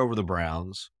 +3 over the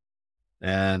Browns.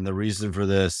 And the reason for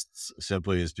this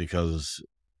simply is because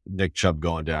Nick Chubb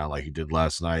going down like he did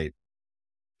last night.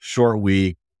 Short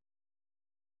week.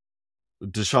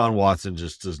 Deshaun Watson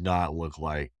just does not look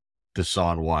like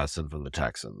Deshaun Watson from the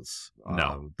Texans.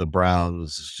 No. The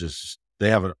Browns they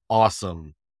have an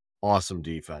awesome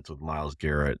defense with Myles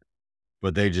Garrett,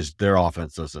 but their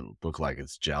offense doesn't look like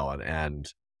it's gelling. And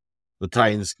the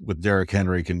Titans with Derrick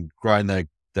Henry can grind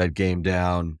that game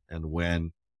down and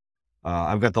win.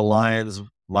 I've got the Lions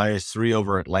 -3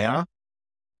 over Atlanta.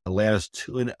 Atlanta's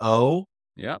 2-0.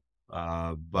 Yeah.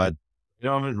 But they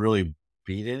haven't really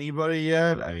beat anybody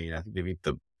yet. I mean, I think they beat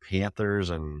the Panthers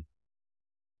and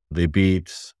they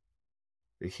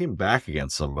came back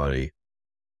against somebody.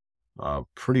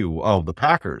 The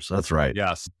Packers. That's right.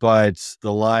 Yes. But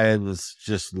the Lions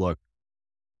just look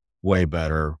way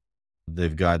better.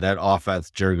 They've got that offense.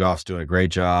 Jared Goff's doing a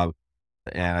great job.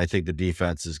 And I think the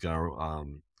defense is going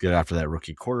to get after that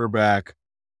rookie quarterback.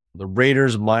 The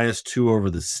Raiders -2 over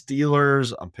the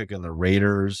Steelers. I'm picking the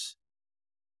Raiders.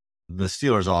 The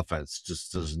Steelers offense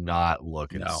just does not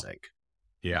look in sync.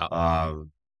 Yeah.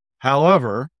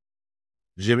 However,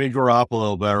 Jimmy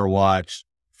Garoppolo better watch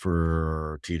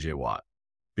for TJ Watt,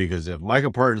 because if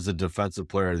Micah Parsons is the defensive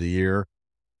player of the year,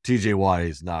 TJ Watt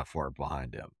is not far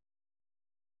behind him.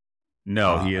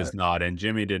 No, he is not. And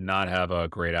Jimmy did not have a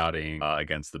great outing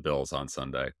against the Bills on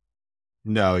Sunday.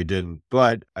 No, he didn't.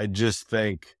 But I just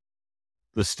think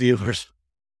the Steelers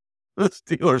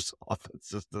offense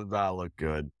just does not look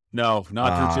good. No,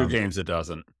 not through 2 games. It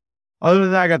doesn't. Other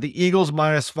than that, I got the Eagles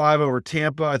 -5 over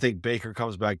Tampa. I think Baker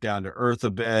comes back down to earth a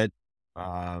bit.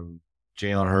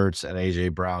 Jalen Hurts and A.J.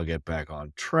 Brown get back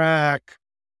on track.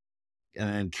 And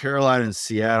then Carolina and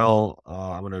Seattle,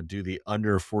 I'm going to do the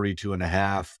under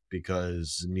 42.5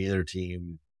 because neither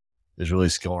team is really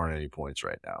scoring any points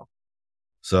right now.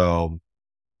 So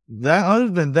that, other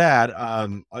than that,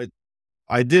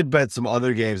 I did bet some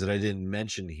other games that I didn't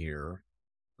mention here.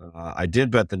 I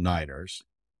did bet the Niners,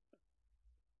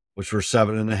 which were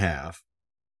 7.5.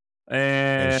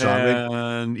 And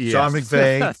Sean yes.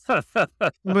 McVay.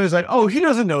 Somebody's like, oh, he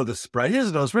doesn't know the spread. He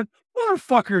doesn't know the spread.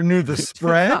 Motherfucker knew the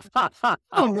spread. Come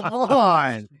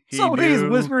on. Somebody's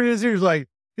whispering in his ear.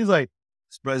 He's like,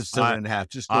 spread's 7.5.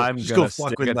 Just go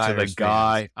fuck with Niners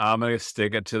guy. I'm going to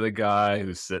stick it to the guy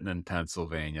who's sitting in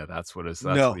Pennsylvania. That's what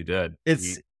what he did.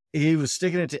 He was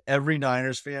sticking it to every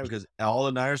Niners fan because all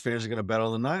the Niners fans are going to bet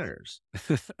on the Niners.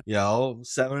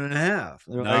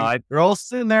 7.5. They're all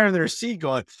sitting there in their seat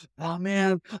going, oh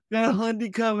man, got a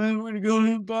Hyundai coming. We're going to go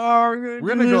to the bar. We're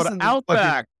going to go to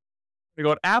Outback. We're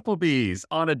going to Applebee's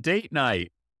on a date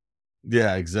night.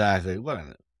 Yeah, exactly.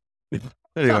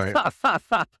 Anyway.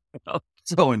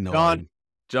 So annoying.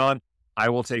 John, I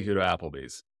will take you to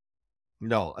Applebee's.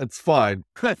 No, it's fine.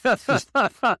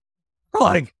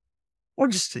 Or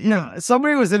just,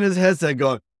 somebody was in his headset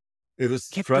going, it was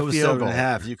spread was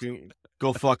 7.5. You can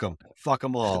go fuck them. Fuck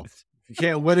them all. You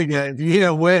can't win again. If you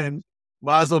can't win,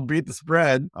 might as well beat the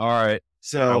spread. All right.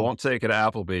 So I won't take it to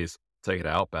Applebee's. Take it to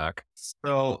Outback.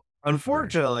 So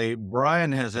unfortunately,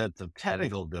 Brian has had some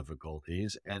technical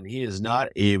difficulties and he is not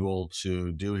able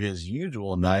to do his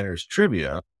usual Niners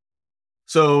trivia.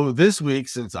 So this week,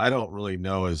 since I don't really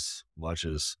know as much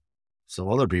as some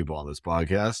other people on this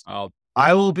podcast,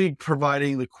 I will be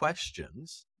providing the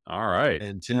questions. All right.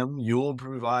 And Tim, you will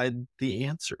provide the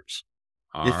answers.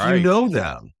 All right. You know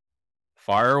them.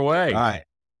 Fire away. All right.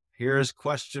 Here's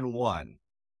question 1.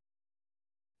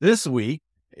 This week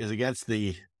is against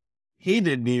the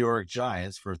hated New York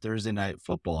Giants for Thursday Night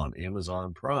Football on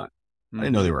Amazon Prime. I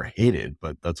didn't know they were hated,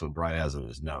 but that's what Brian has in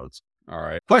his notes. All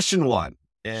right. Question 1.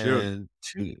 In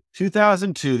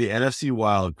 2002, the NFC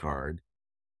wild card,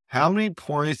 how many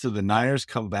points did the Niners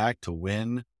come back to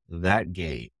win that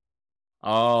game?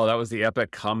 Oh, that was the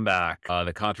epic comeback,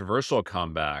 the controversial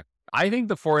comeback. I think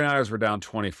the 49ers were down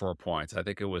 24 points. I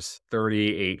think it was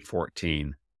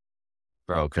 38-14.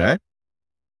 Okay.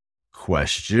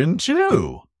 Question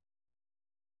 2.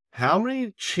 How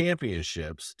many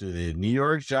championships do the New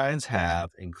York Giants have,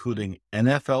 including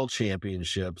NFL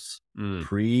championships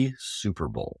pre-Super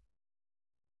Bowl?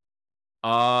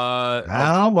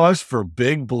 How much for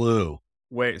Big Blue?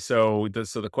 Wait, so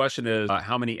the question is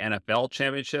how many NFL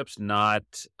championships, not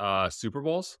Super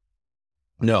Bowls?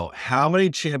 No, how many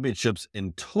championships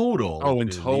in total? Oh, in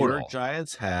do total, the New York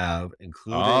Giants have,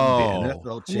 including the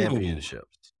NFL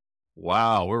championships.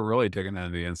 Wow, we're really digging into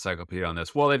the encyclopedia on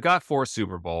this. Well, they've got 4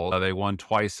 Super Bowls. They won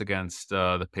twice against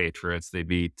the Patriots. They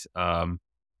beat the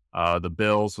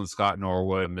Bills when Scott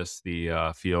Norwood missed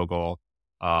the field goal.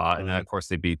 And then, of course,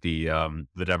 they beat the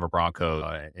Denver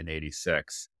Broncos in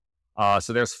 '86.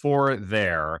 So there's 4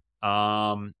 there.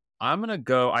 I'm going to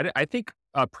go. I think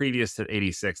previous to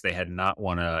 '86, they had not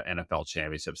won an NFL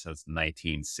championship since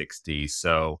 1960.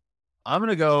 So I'm going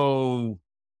to go.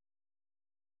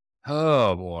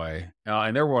 Oh boy!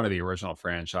 And they're one of the original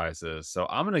franchises. So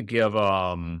I'm going to give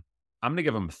them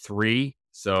 3.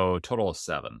 So total of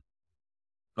 7.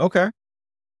 Okay.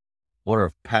 Wonder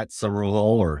if Pat Summerall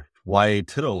or Y.A.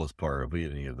 Tittle was part of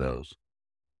any of those.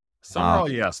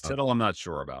 Summerall, yes. Tittle, I'm not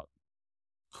sure about.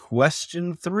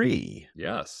 Question 3.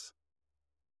 Yes.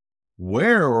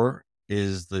 Where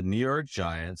is the New York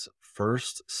Giants'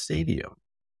 first stadium?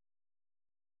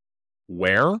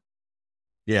 Where?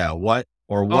 Yeah, what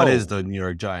is the New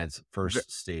York Giants'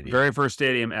 first stadium? Very first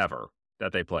stadium ever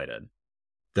that they played in.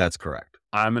 That's correct.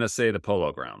 I'm going to say the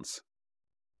Polo Grounds.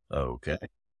 Okay.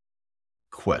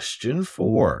 Question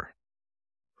 4.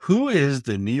 Who is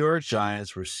the New York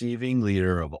Giants receiving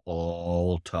leader of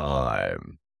all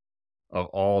time? Of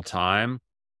all time?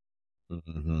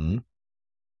 Mm-hmm.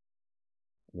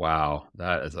 Wow.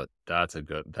 That's a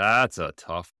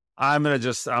tough. I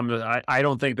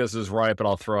don't think this is right, but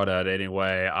I'll throw it out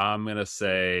anyway. I'm going to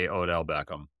say Odell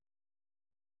Beckham.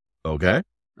 Okay.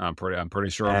 I'm pretty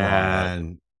sure I'm wrong.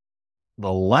 And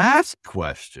the last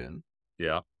question.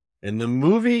 Yeah. In the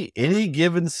movie Any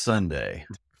Given Sunday,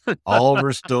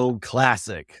 Oliver Stone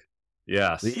classic.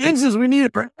 Yes. The inches we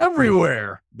need are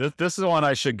everywhere. This is one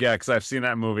I should get because I've seen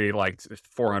that movie like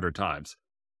 400 times.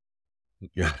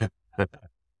 Yeah.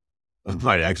 I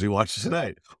might actually watch it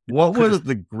tonight. What was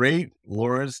the great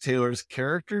Lawrence Taylor's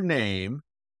character name?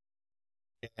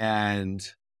 And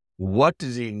what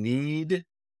does he need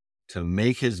to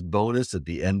make his bonus at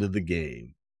the end of the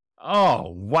game.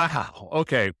 Oh, wow.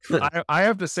 Okay. I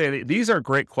have to say that these are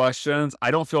great questions. I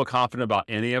don't feel confident about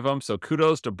any of them. So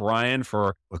kudos to Brian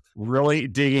for really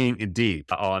digging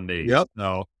deep on these. Yep.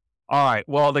 No. All right.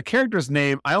 Well, the character's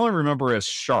name, I only remember as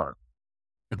Sharp.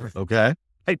 Okay.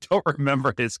 I don't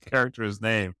remember his character's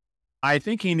name. I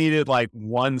think he needed like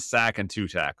 1 sack and 2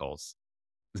 tackles.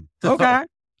 Okay.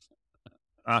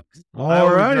 All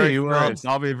righty. Well,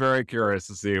 I'll be very curious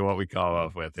to see what we come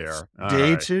up with here.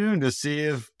 stay tuned to see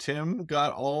if Tim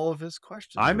got all of his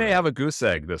questions. I may right. have a goose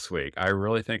egg this week. I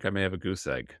really think I may have a goose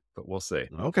egg, but we'll see.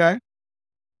 Okay.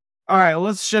 All right.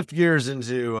 Let's shift gears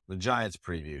into the Giants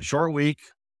preview. Short week.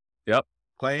 Yep.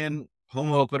 Playing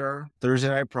home opener, Thursday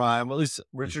Night Prime. At least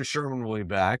Richard Sherman will be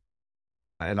back.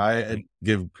 And I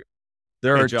give.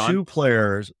 There Hey, are John. 2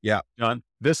 players. Yeah. John,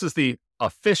 this is the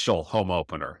official home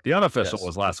opener. The unofficial Yes.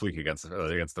 was last week against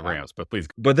the Rams, but please.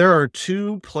 But there are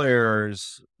 2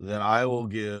 players that I will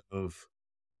give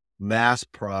mass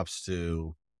props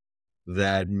to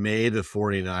that made the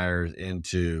 49ers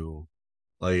into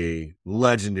a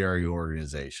legendary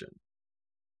organization.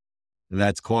 And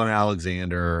that's Quan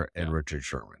Alexander and Richard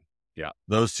Sherman. Yeah.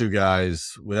 Those 2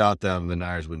 guys, without them, the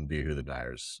Niners wouldn't be who the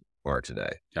Niners are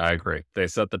today. I agree. They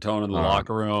set the tone in the Um,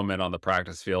 locker room and on the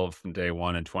practice field from day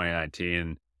one in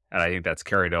 2019. And I think that's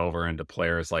carried over into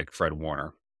players like Fred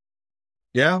Warner.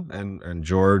 Yeah. And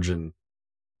George and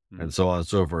Mhm. and so on and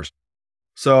so forth.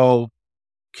 So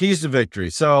keys to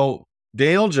victory. So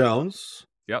Daniel Jones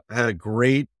Yep. had a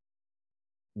great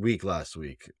week last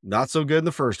week. Not so good in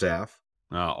the first half,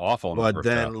 Awful. In the but first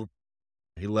then half.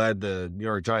 he led the New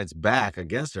York Giants back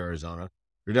against Arizona.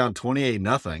 They're down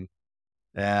 28-0,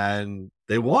 and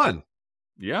they won.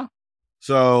 Yeah.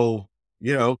 So,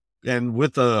 and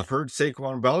with the hurt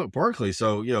Saquon Barkley.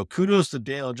 So, kudos to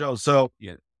Daniel Jones. So,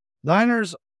 Yeah.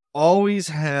 Niners always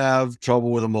have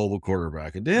trouble with a mobile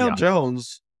quarterback, and Daniel Yeah.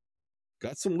 Jones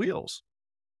got some wheels.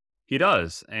 He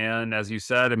does. And as you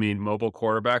said, I mean, mobile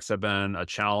quarterbacks have been a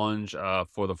challenge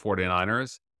for the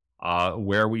 49ers.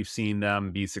 Where we've seen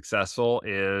them be successful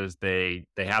is they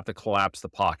have to collapse the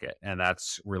pocket, and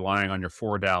that's relying on your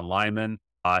 4-down linemen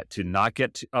to not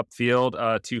get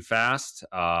upfield too fast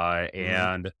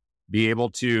and be able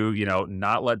to,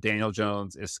 not let Daniel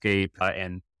Jones escape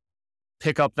and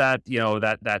pick up that,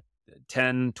 that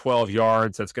 10, 12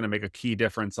 yards that's going to make a key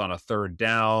difference on a 3rd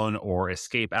down or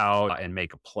escape out and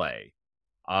make a play.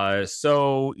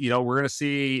 So, we're going to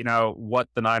see, what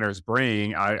the Niners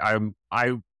bring.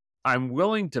 I'm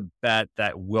willing to bet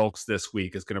that Wilkes this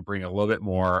week is going to bring a little bit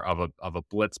more of a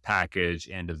blitz package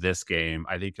into this game.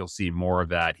 I think you'll see more of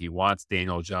that. He wants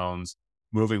Daniel Jones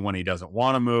moving when he doesn't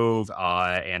want to move,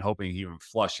 and hoping he can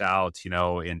flush out,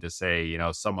 into say,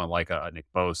 someone like a Nick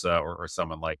Bosa or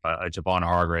someone like a Javon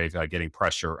Hargrave getting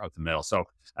pressure up the middle. So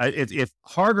if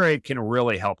Hargrave can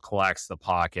really help collapse the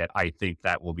pocket, I think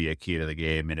that will be a key to the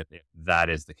game. And if that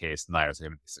is the case, the Niners are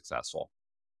going to be successful.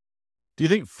 Do you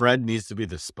think Fred needs to be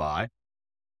the spy?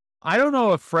 I don't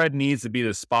know if Fred needs to be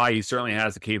the spy. He certainly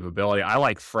has the capability. I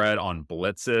like Fred on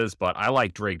blitzes, but I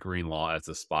like Dre Greenlaw as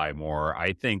a spy more.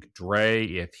 I think Dre,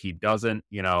 if he doesn't,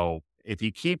 if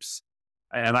he keeps,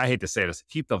 and I hate to say this,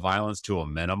 keep the violence to a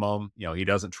minimum. He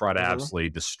doesn't try to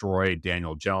absolutely destroy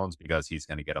Daniel Jones because he's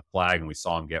going to get a flag, and we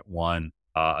saw him get one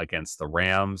against the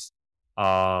Rams.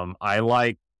 I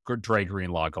like Dre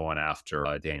Greenlaw going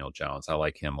after Daniel Jones. I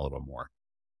like him a little more.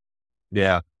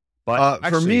 Yeah. But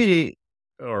for me,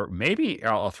 or maybe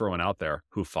I'll throw one out there,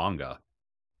 Hufanga.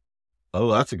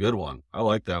 oh, that's a good one. I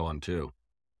like that one too.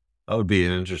 That would be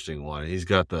an interesting one. He's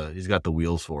got the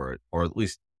wheels for it, or at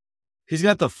least he's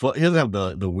got the foot. He doesn't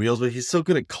have the wheels, but he's so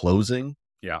good at closing.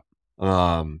 Yeah.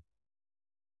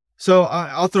 So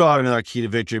I'll throw out another key to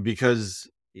victory, because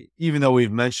even though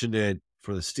we've mentioned it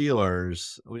for the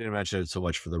Steelers, we didn't mention it so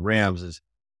much for the Rams, is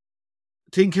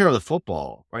taking care of the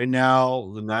football. Right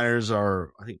now, the Niners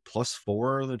are, I think,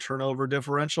 +4 in the turnover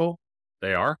differential.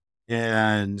 They are.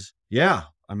 And yeah,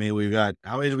 I mean, we've got,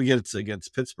 how many did we get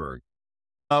against Pittsburgh?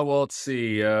 Well, let's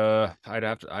see.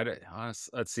 Let's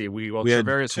see. We had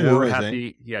Travarius 2, Ward I had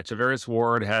think. Travarius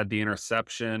Ward had the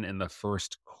interception in the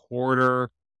first quarter.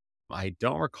 I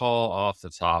don't recall off the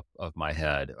top of my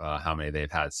head how many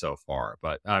they've had so far,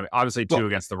 but obviously 2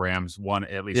 against the Rams,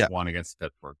 at least one against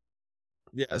Pittsburgh.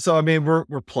 Yeah. So, I mean, we're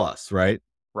plus, right?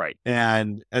 Right.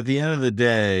 And at the end of the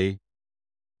day,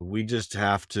 we just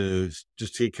have to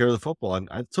just take care of the football. And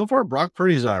so far, Brock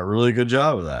Purdy's done a really good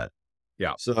job of that.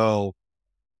 Yeah. So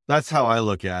that's how I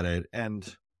look at it.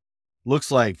 And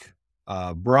looks like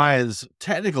Brian's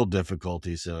technical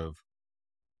difficulties have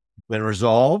been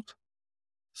resolved.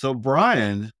 So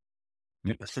Brian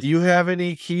Do you have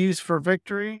any keys for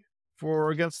victory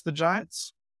against the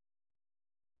Giants?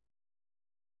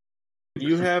 Do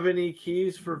you have any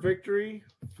keys for victory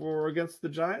against the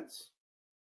Giants?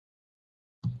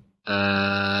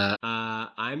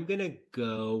 I'm gonna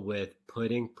go with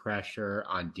putting pressure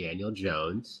on Daniel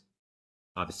Jones.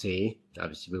 Obviously,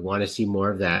 we want to see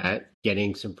more of that.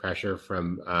 Getting some pressure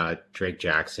from Drake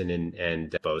Jackson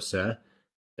and Bosa.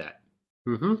 That.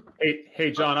 Mm-hmm.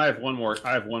 Hey, John, I have one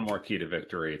more key to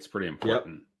victory. It's pretty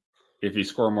important. If you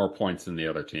score more points than the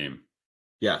other team.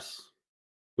 Yes,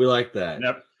 we like that.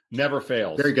 Never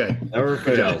fails. Very good. Never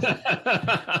fails.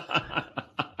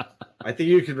 I think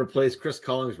you can replace Chris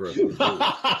Collinsworth.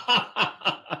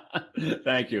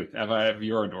 Thank you. I have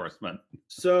your endorsement.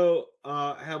 So,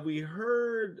 have we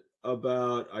heard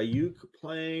about Ayuk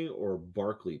playing or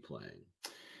Barkley playing?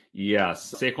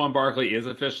 Yes. Saquon Barkley is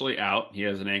officially out. He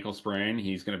has an ankle sprain.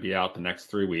 He's going to be out the next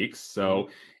 3 weeks. So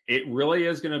it really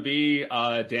is going to be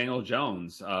Daniel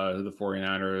Jones, who the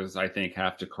 49ers, I think,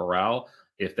 have to corral.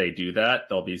 If they do that,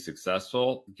 they'll be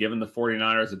successful. Given the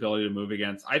 49ers' ability to move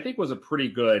against, I think was a pretty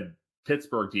good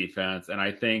Pittsburgh defense, and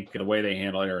I think the way they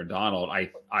handle Aaron Donald, I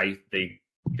think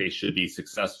they should be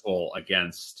successful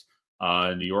against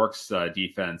New York's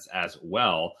defense as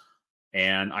well.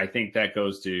 And I think that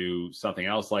goes to something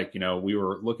else. Like, we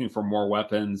were looking for more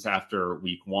weapons after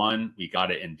week 1. We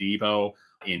got it in Debo.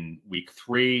 In week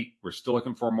 3, we're still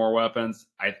looking for more weapons.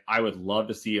 I would love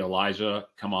to see Elijah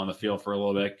come on the field for a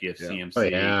little bit, give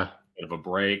CMC a bit of a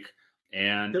break.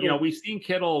 And, we've seen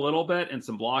Kittle a little bit and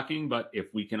some blocking, but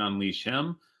if we can unleash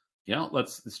him,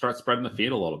 let's start spreading the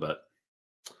field a little bit.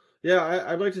 Yeah,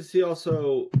 I'd like to see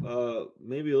also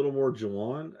maybe a little more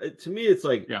Juwan. To me, it's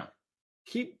like,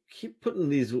 keep putting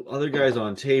these other guys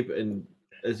on tape, and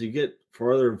as you get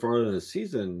farther and farther in the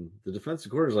season, the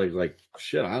defensive coordinator's like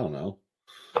shit, I don't know.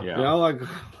 Yeah, I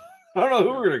don't know who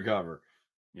we're gonna cover.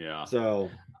 Yeah. So,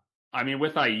 I mean,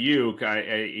 with Ayuk,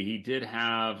 he did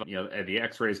have, the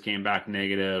X-rays came back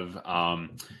negative.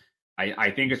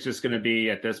 I think it's just going to be,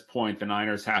 at this point, the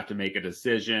Niners have to make a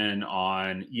decision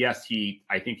on, yes,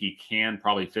 I think he can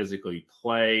probably physically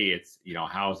play. It's,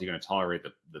 how is he going to tolerate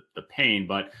the pain?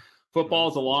 But football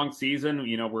is a long season.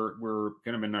 We're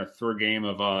going to be in our third game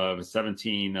of a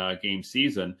 17 game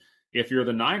season. If you're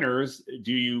the Niners,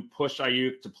 do you push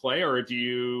Ayuk to play, or do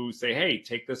you say, hey,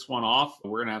 take this one off?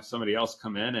 We're going to have somebody else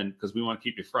come in, and because we want to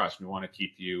keep you fresh. We want to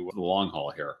keep you for the long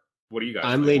haul here. What do you guys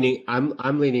think?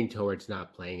 I'm leaning towards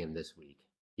not playing him this week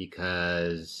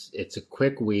because it's a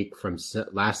quick week from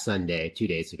last Sunday, 2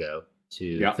 days ago,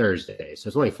 to Thursday. So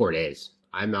it's only 4 days.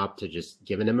 I'm up to just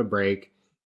giving him a break.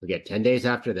 We'll get 10 days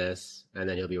after this, and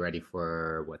then he'll be ready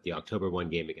for the October 1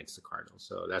 game against the Cardinals.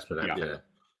 So that's what I'm doing.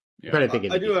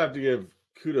 I do have to give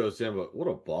kudos to him, but what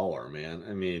a baller, man.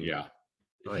 I mean,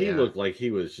 he looked like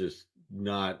he was just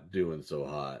not doing so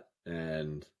hot,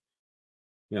 and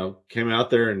came out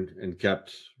there and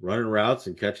kept running routes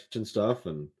and catching stuff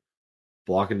and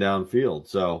blocking downfield.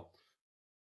 So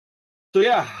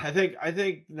yeah, I think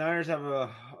the Niners have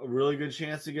a really good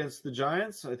chance against the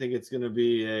Giants. I think it's going to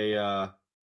be a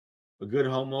good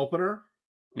home opener.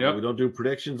 Yeah, we don't do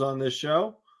predictions on this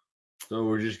show. So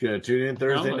we're just going to tune in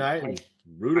Thursday night and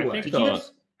root away.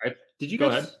 Did you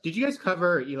guys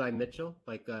cover Eli Mitchell?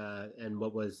 And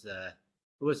what was the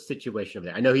situation over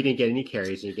there? I know he didn't get any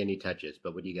carries, he didn't get any touches,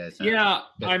 but what do you guys?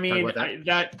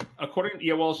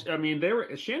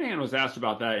 Shanahan was asked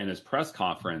about that in his press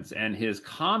conference, and his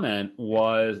comment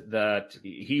was that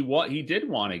he did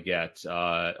want to get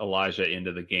Elijah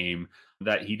into the game,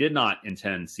 that he did not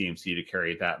intend CMC to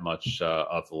carry that much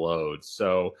of the load.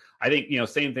 So I think,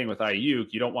 same thing with Ayuk.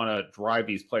 You don't want to drive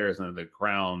these players into the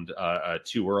ground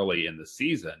too early in the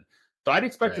season. So I'd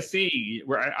expect to see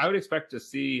I would expect to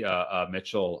see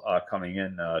Mitchell coming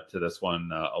in to this one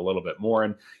a little bit more.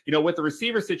 And, with the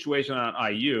receiver situation on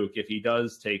Ayuk, if he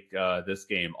does take this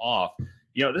game off,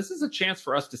 this is a chance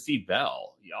for us to see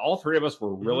Bell. All three of us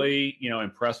were really,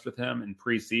 impressed with him in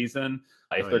preseason.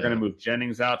 If they're going to move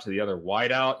Jennings out to the other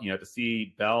wideout, to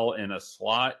see Bell in a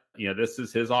slot, this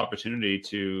is his opportunity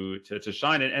to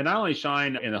shine, and not only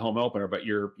shine in the home opener, but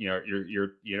you're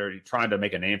trying to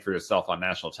make a name for yourself on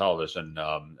national television.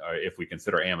 If we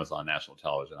consider Amazon national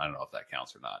television, I don't know if that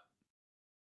counts or not.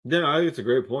 Yeah, I think it's a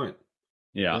great point.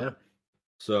 Yeah.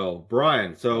 So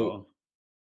Brian,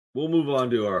 we'll move on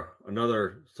to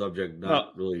another subject.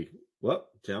 Not really. What,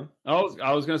 Tim? I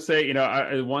was going to say,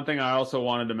 one thing I also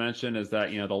wanted to mention is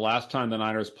that, the last time the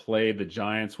Niners played the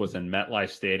Giants was in MetLife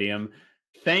Stadium.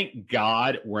 Thank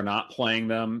God we're not playing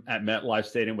them at MetLife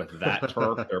Stadium with that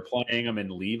turf. They're playing them in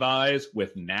Levi's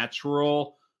with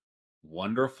natural,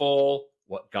 wonderful,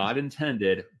 what God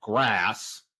intended,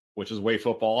 grass, which is the way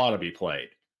football ought to be played.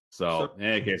 So in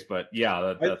any case, but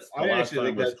yeah, that's the last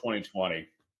time was 2020.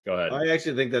 Go ahead. I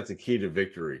actually think that's a key to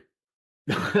victory.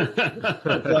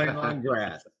 Playing on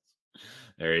grass.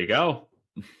 There you go.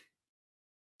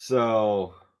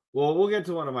 So, well, we'll get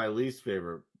to one of my least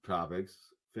favorite topics,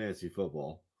 fantasy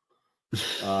football.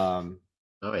 Oh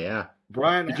yeah,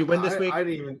 Brian, did you win this week? I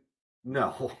didn't even.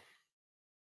 No.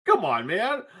 Come on,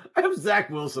 man. I have Zach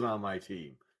Wilson on my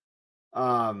team.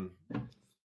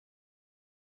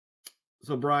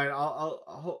 So Brian,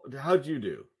 how'd you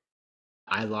do?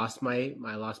 I lost my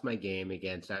game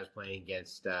against. I was playing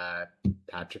against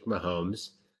Patrick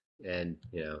Mahomes, and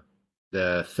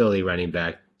the Philly running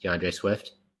back DeAndre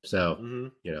Swift.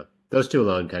 So those two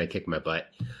alone kind of kicked my butt.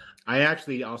 I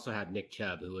actually also have Nick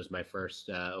Chubb, who was my first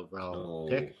overall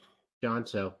pick, John.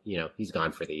 So he's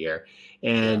gone for the year,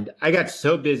 and I got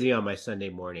so busy on my Sunday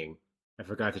morning, I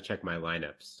forgot to check my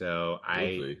lineup. So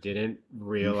I didn't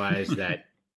realize that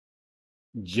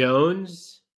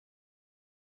Jones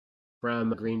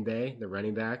from Green Bay, the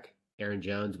running back, Aaron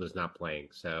Jones, was not playing.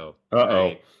 So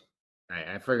I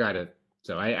forgot it.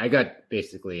 So I got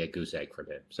basically a goose egg from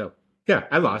him. So yeah,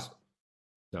 I lost.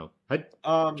 So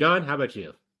John, how about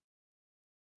you?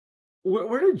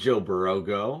 Where did Joe Burrow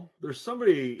go? There's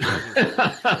somebody right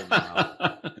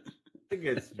now. I think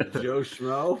it's Joe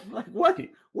Schmo. Like what?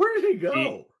 Where did he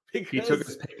go?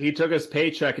 He took his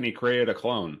paycheck and he created a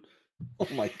clone. Oh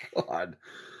my God.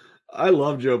 I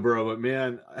love Joe Burrow, but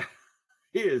man,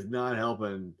 he is not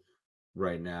helping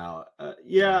right now. I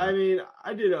mean,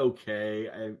 I did okay.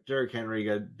 Derrick Henry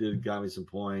got me some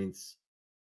points.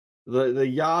 The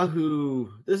Yahoo,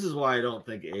 this is why I don't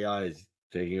think AI is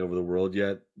taking over the world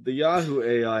yet. The Yahoo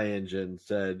AI engine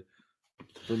said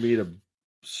for me to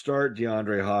start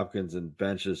DeAndre Hopkins and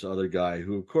bench this other guy,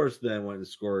 who of course then went and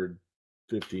scored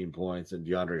 15 points, and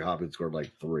DeAndre Hopkins scored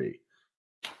like 3.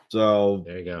 So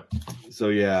there you go. So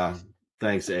yeah,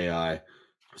 thanks AI.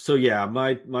 So yeah,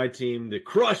 my team, the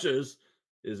Crushes,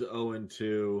 is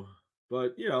 0-2,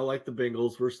 but like the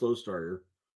Bengals, we're a slow starter.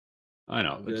 I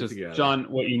know. It's just, John,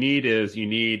 what you need is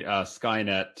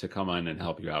Skynet to come in and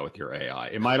help you out with your AI.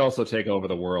 It might also take over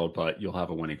the world, but you'll have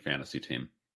a winning fantasy team.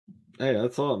 Hey,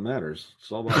 that's all that matters.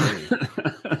 It's all about me.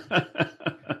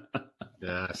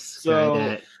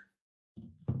 Skynet.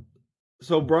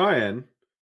 So Brian,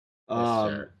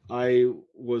 yes, I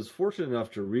was fortunate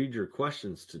enough to read your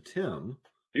questions to Tim.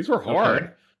 These were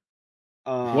hard.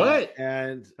 What?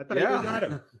 And I thought I got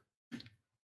him.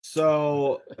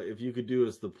 So if you could do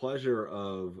us the pleasure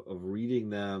of reading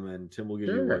them, and Tim will give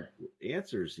you what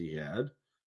answers he had.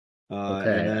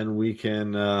 And then we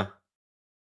can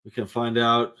find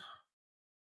out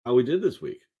how we did this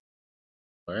week.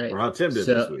 All right. Or how Tim did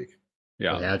this week.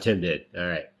 Yeah. How Tim did. All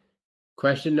right.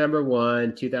 Question number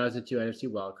 1, 2002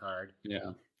 NFC wildcard.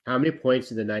 Yeah. How many points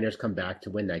did the Niners come back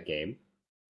to win that game?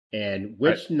 And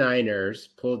which Niners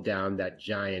pulled down that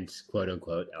Giants, quote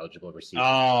unquote, eligible receiver?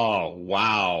 Oh,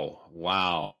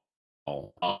 wow.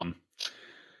 I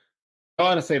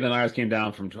want to say the Niners came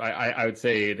down from, I would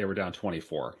say they were down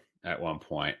 24 at one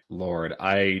point. Lord,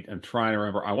 I am trying to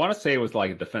remember. I want to say it was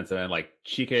like a defensive end, like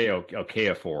Chike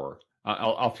Okafor.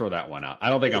 I'll throw that one out. I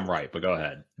don't think I'm right, but go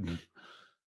ahead.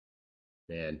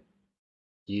 Man,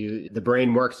 the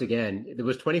brain works again. It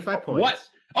was 25 points. What?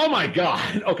 Oh my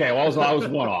God. Okay, well, I was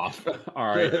one off. All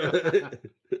right.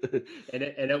 and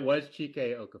it was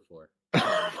Chike Okafor.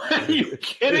 Are you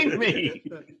kidding me?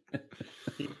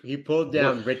 He pulled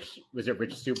down Rich. Was it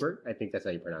Rich Super? I think that's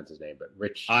how you pronounce his name, but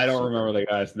Rich. I don't remember the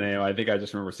guy's name. I think I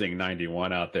just remember seeing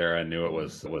 91 out there. I knew it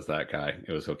was that guy.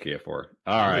 It was Okafor.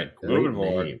 All right, moving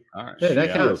forward. All right, hey,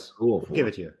 that counts. Cool. Give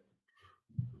it to you.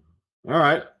 All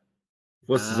right.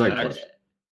 What's the second question?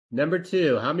 Number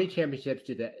 2. How many championships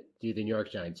do the New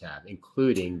York Giants have,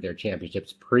 including their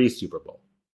championships pre-Super Bowl?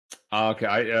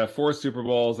 Okay, 4 Super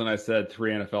Bowls, and I said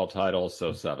 3 NFL titles,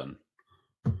 so 7.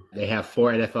 They have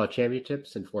 4 NFL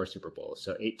championships and 4 Super Bowls,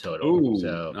 so 8 total. Ooh,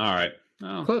 so all right.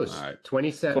 Oh, close. All right.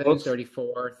 27, Close.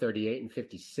 34, 38, and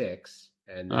 56.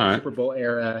 And the All right. Super Bowl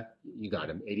era, you got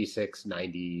them, 86,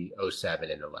 90,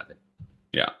 07, and 11.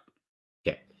 Yeah.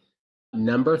 Okay.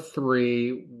 Number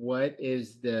 3, what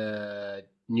is the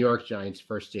New York Giants'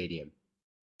 first stadium?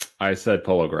 I said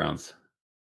Polo Grounds.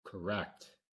 Correct.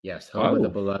 Yes, home of the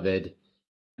beloved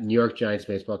New York Giants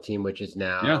baseball team, which is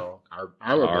now our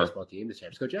baseball team, the San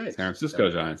Francisco Giants. San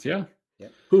Francisco Giants, yeah.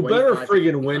 Who better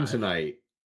friggin' win tonight?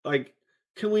 Like,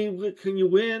 can you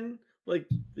win? Like,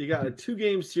 you got a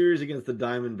 2-game series against the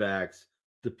Diamondbacks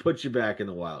to put you back in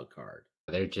the wild card.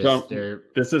 They're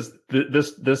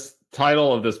This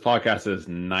title of this podcast is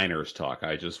Niners Talk.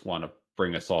 I just want to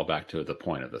bring us all back to the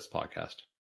point of this podcast.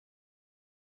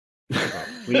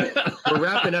 We're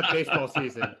wrapping up baseball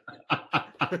season.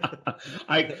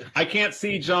 I can't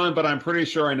see John, but I'm pretty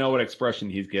sure I know what expression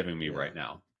he's giving me right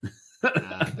now.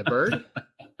 The bird?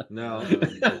 No.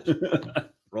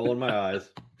 Rolling my eyes.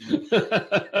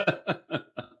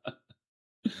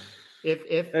 If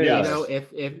Yes. you know,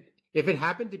 if it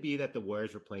happened to be that the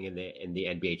Warriors were playing in the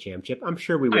NBA championship, I'm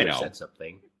sure we would have know. said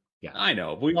something. Yeah. I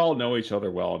know. We all know each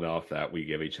other well enough that we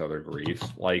give each other grief.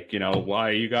 Like, why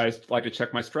you guys like to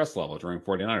check my stress level during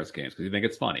 49ers games because you think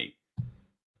it's funny.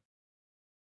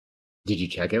 Did you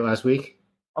check it last week?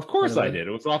 Of course I did.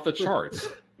 It was off the charts.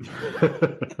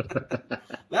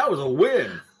 That was a win.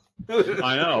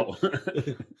 I know.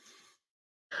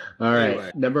 All right.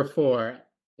 Anyway. Number 4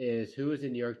 is who is the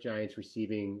New York Giants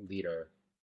receiving leader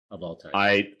of all time?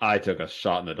 I took a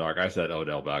shot in the dark. I said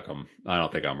Odell Beckham. I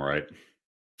don't think I'm right.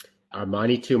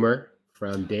 Armani Toomer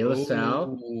from De La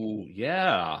Salle. Ooh,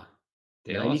 yeah.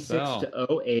 De La 96 Salle.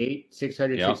 to 08,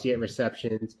 668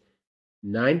 receptions,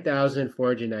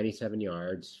 9,497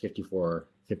 yards, 54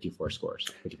 scores,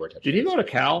 54 touchdowns. Did he go to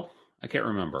Cal? I can't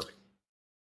remember.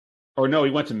 Or no,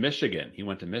 he went to Michigan. I think he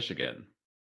went to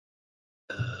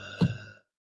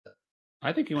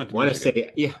want to Michigan.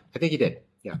 say, yeah, I think he did.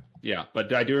 Yeah. Yeah,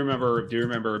 but I do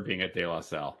remember being at De La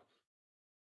Salle.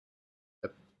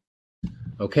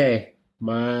 Okay.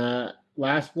 My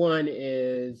last one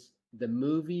is the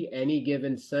movie Any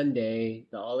Given Sunday,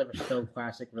 the Oliver Stone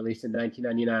classic released in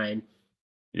 1999.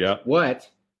 Yeah. What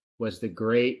was the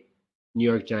great New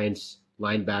York Giants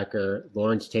linebacker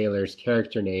Lawrence Taylor's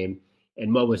character name,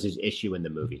 and what was his issue in the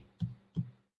movie?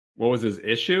 What was his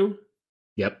issue?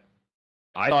 Yep.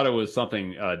 I thought it was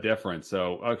something different.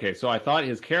 So I thought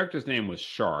his character's name was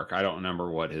Shark. I don't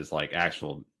remember what his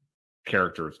actual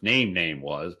character's name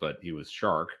was, but he was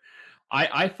Shark.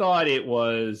 I thought it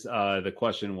was the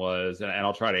question was, and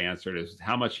I'll try to answer it, is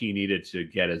how much he needed to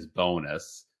get his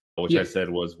bonus, which I said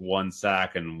was 1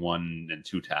 sack and 1 and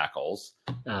 2 tackles.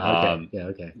 Okay.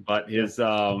 Okay. But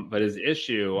his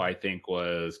issue, I think,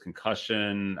 was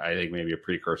concussion. I think maybe a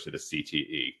precursor to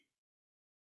CTE.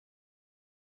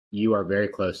 You are very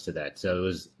close to that. So it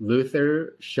was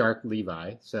Luther Shark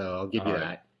Levi. So I'll give you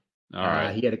that. All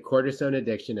right. He had a cortisone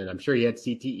addiction, and I'm sure he had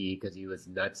CTE because he was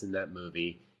nuts in that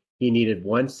movie. He needed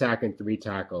 1 sack and 3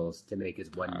 tackles to make his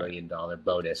 $1 million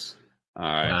bonus All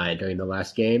right. during the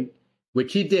last game,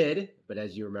 which he did. But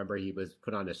as you remember, he was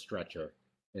put on a stretcher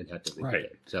and had to leave the game.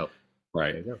 So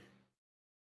there you go.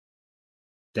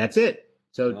 That's it.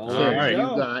 So All Tim, right. you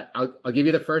got. I'll give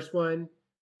you the first one.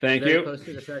 Thank Very you. close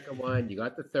to the second one. You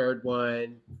got the third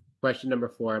one. Question number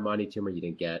 4, Armani Toomer, you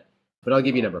didn't get. But I'll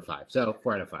give you number 5. So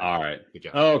 4 out of 5. All right. Good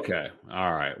job. Okay.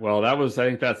 All right. Well, I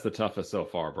think that's the toughest so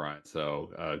far, Brian.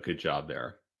 So good job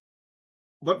there.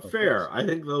 But fair. I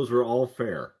think those were all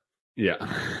fair. Yeah.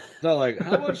 It's not like,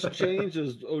 how much change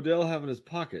does Odell have in his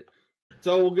pocket?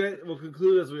 So we'll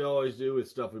conclude as we always do with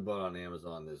stuff we bought on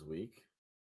Amazon this week.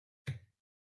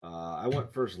 I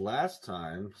went first last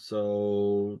time.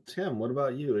 So Tim, what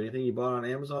about you? Anything you bought on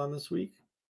Amazon this week?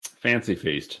 Fancy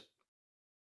Feast.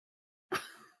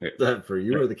 Is that for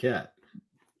you or the cat?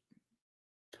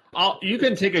 You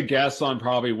can take a guess on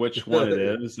probably which one it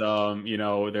is.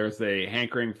 There's a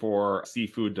hankering for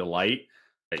seafood delight.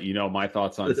 My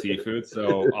thoughts on seafood,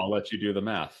 so I'll let you do the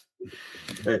math.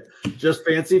 Okay. Just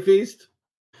Fancy Feast?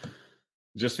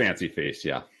 Just Fancy Feast,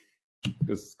 yeah.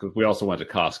 Because we also went to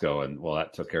Costco, and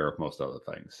that took care of most other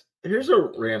things. Here's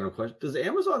a random question: does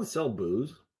Amazon sell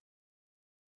booze?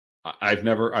 I've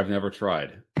never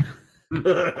tried.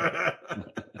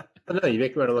 Oh, no, you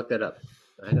make me want to look that up.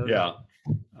 I don't know.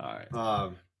 All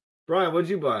right. Brian, what did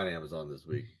you buy on Amazon this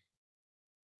week?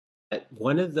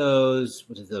 One of those,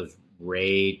 what are those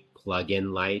Raid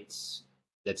plug-in lights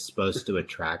that's supposed to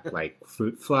attract like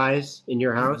fruit flies in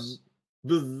your house?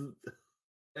 Buzz.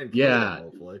 And Yeah.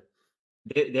 hopefully.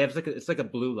 They have it's like a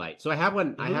blue light. So I have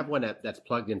one. I have one that's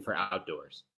plugged in for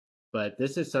outdoors. But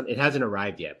this is it hasn't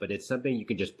arrived yet. But it's something you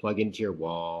can just plug into your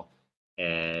wall,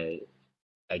 and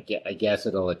I guess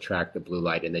it'll attract the blue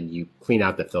light, and then you clean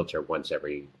out the filter once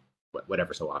every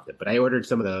whatever so often. But I ordered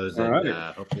some of those, and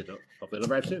right. hopefully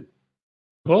it'll arrive soon.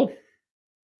 Cool.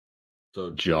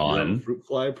 So John. you have a fruit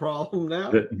fly problem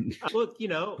now? Well,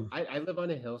 I live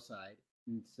on a hillside,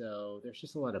 and so there's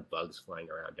just a lot of bugs flying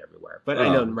around everywhere. But I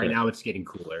know right now it's getting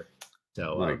cooler.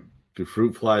 So Like, do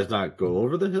fruit flies not go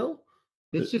over the hill?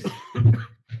 it's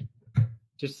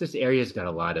just this area's got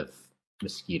a lot of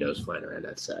mosquitoes flying around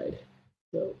outside.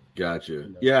 So Gotcha.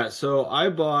 Yeah, so I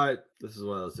bought, this is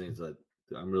one of those things that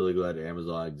I'm really glad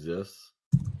Amazon exists.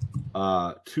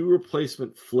 2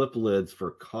 replacement flip lids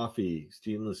for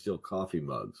stainless steel coffee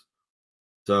mugs.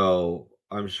 So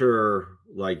I'm sure,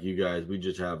 like you guys, we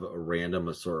just have a random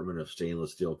assortment of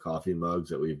stainless steel coffee mugs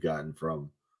that we've gotten from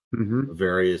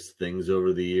various things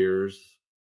over the years.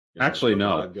 Actually,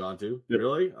 no. I've gone to.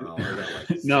 Really? Oh, I got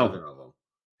like No. 7 of them.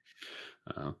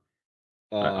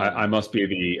 I must be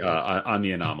the on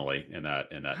the anomaly in that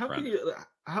front.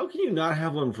 How can you not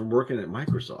have one from working at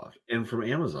Microsoft and from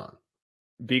Amazon?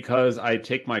 Because I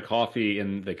take my coffee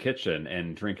in the kitchen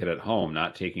and drink it at home,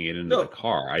 not taking it into the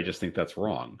car. I just think that's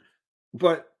wrong.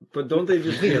 But don't they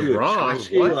just give you wrong?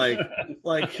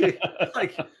 Like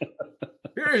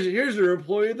here's your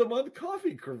employee of the month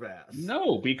coffee crevasse?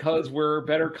 No, because we're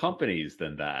better companies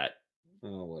than that.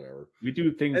 Oh, whatever. We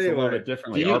do things a little bit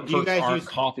differently. Do Our you guys aren't use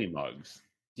coffee mugs.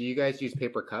 Do you guys use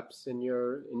paper cups in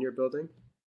your building?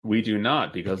 We do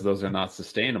not, because those are not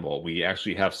sustainable. We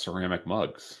actually have ceramic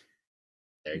mugs.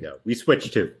 There you go. We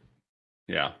switched too.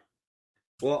 Yeah.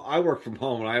 Well, I work from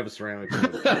home and I have a ceramic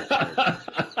mug.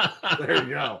 There you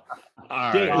go.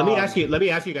 All Dave, right. let me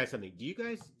ask you guys something. Do you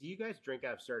guys drink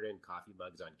out of certain coffee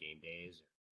mugs on game days?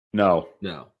 No.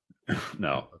 No.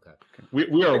 Okay.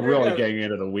 We are really getting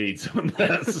into the weeds on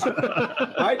this.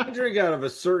 I drink out of a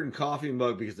certain coffee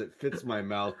mug because it fits my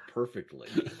mouth perfectly.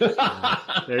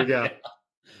 There you go.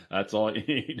 That's all you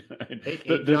need. Hey,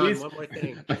 John, one more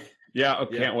thing. Yeah,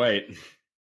 can't wait.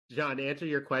 John, to answer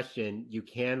your question, you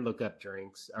can look up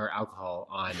drinks or alcohol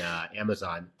on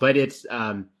Amazon, but it's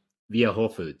via Whole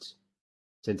Foods,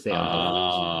 since they own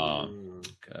Whole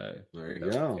Foods. Okay. There you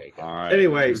go. All right.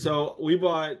 Anyway, so we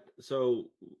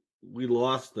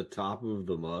lost the top of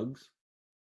the mugs.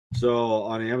 So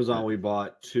on Amazon, we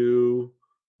bought 2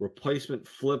 replacement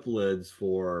flip lids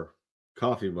for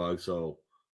coffee mugs. So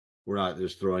we're not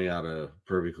just throwing out a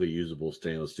perfectly usable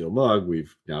stainless steel mug.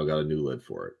 We've now got a new lid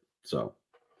for it. So,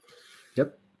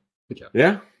 Yep. Good job.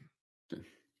 yeah.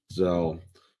 So,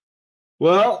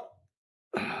 well,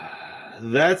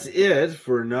 that's it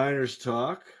for Niners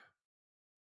Talk.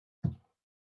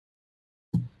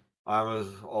 I'm, as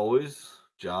always,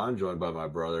 John, joined by my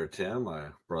brother Tim, my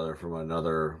brother from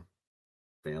another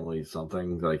family,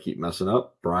 something that I keep messing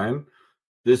up, Brian.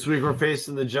 This week we're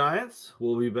facing the Giants.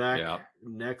 We'll be back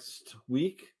next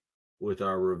week with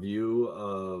our review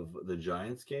of the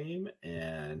Giants game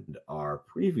and our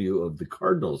preview of the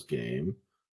Cardinals game.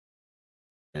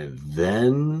 And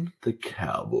then the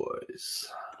Cowboys.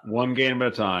 One game at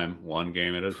a time. One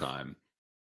game at a time.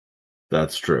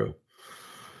 That's true.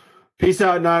 Peace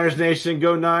out, Niners Nation.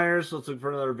 Go Niners. Let's look for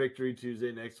another victory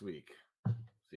Tuesday next week.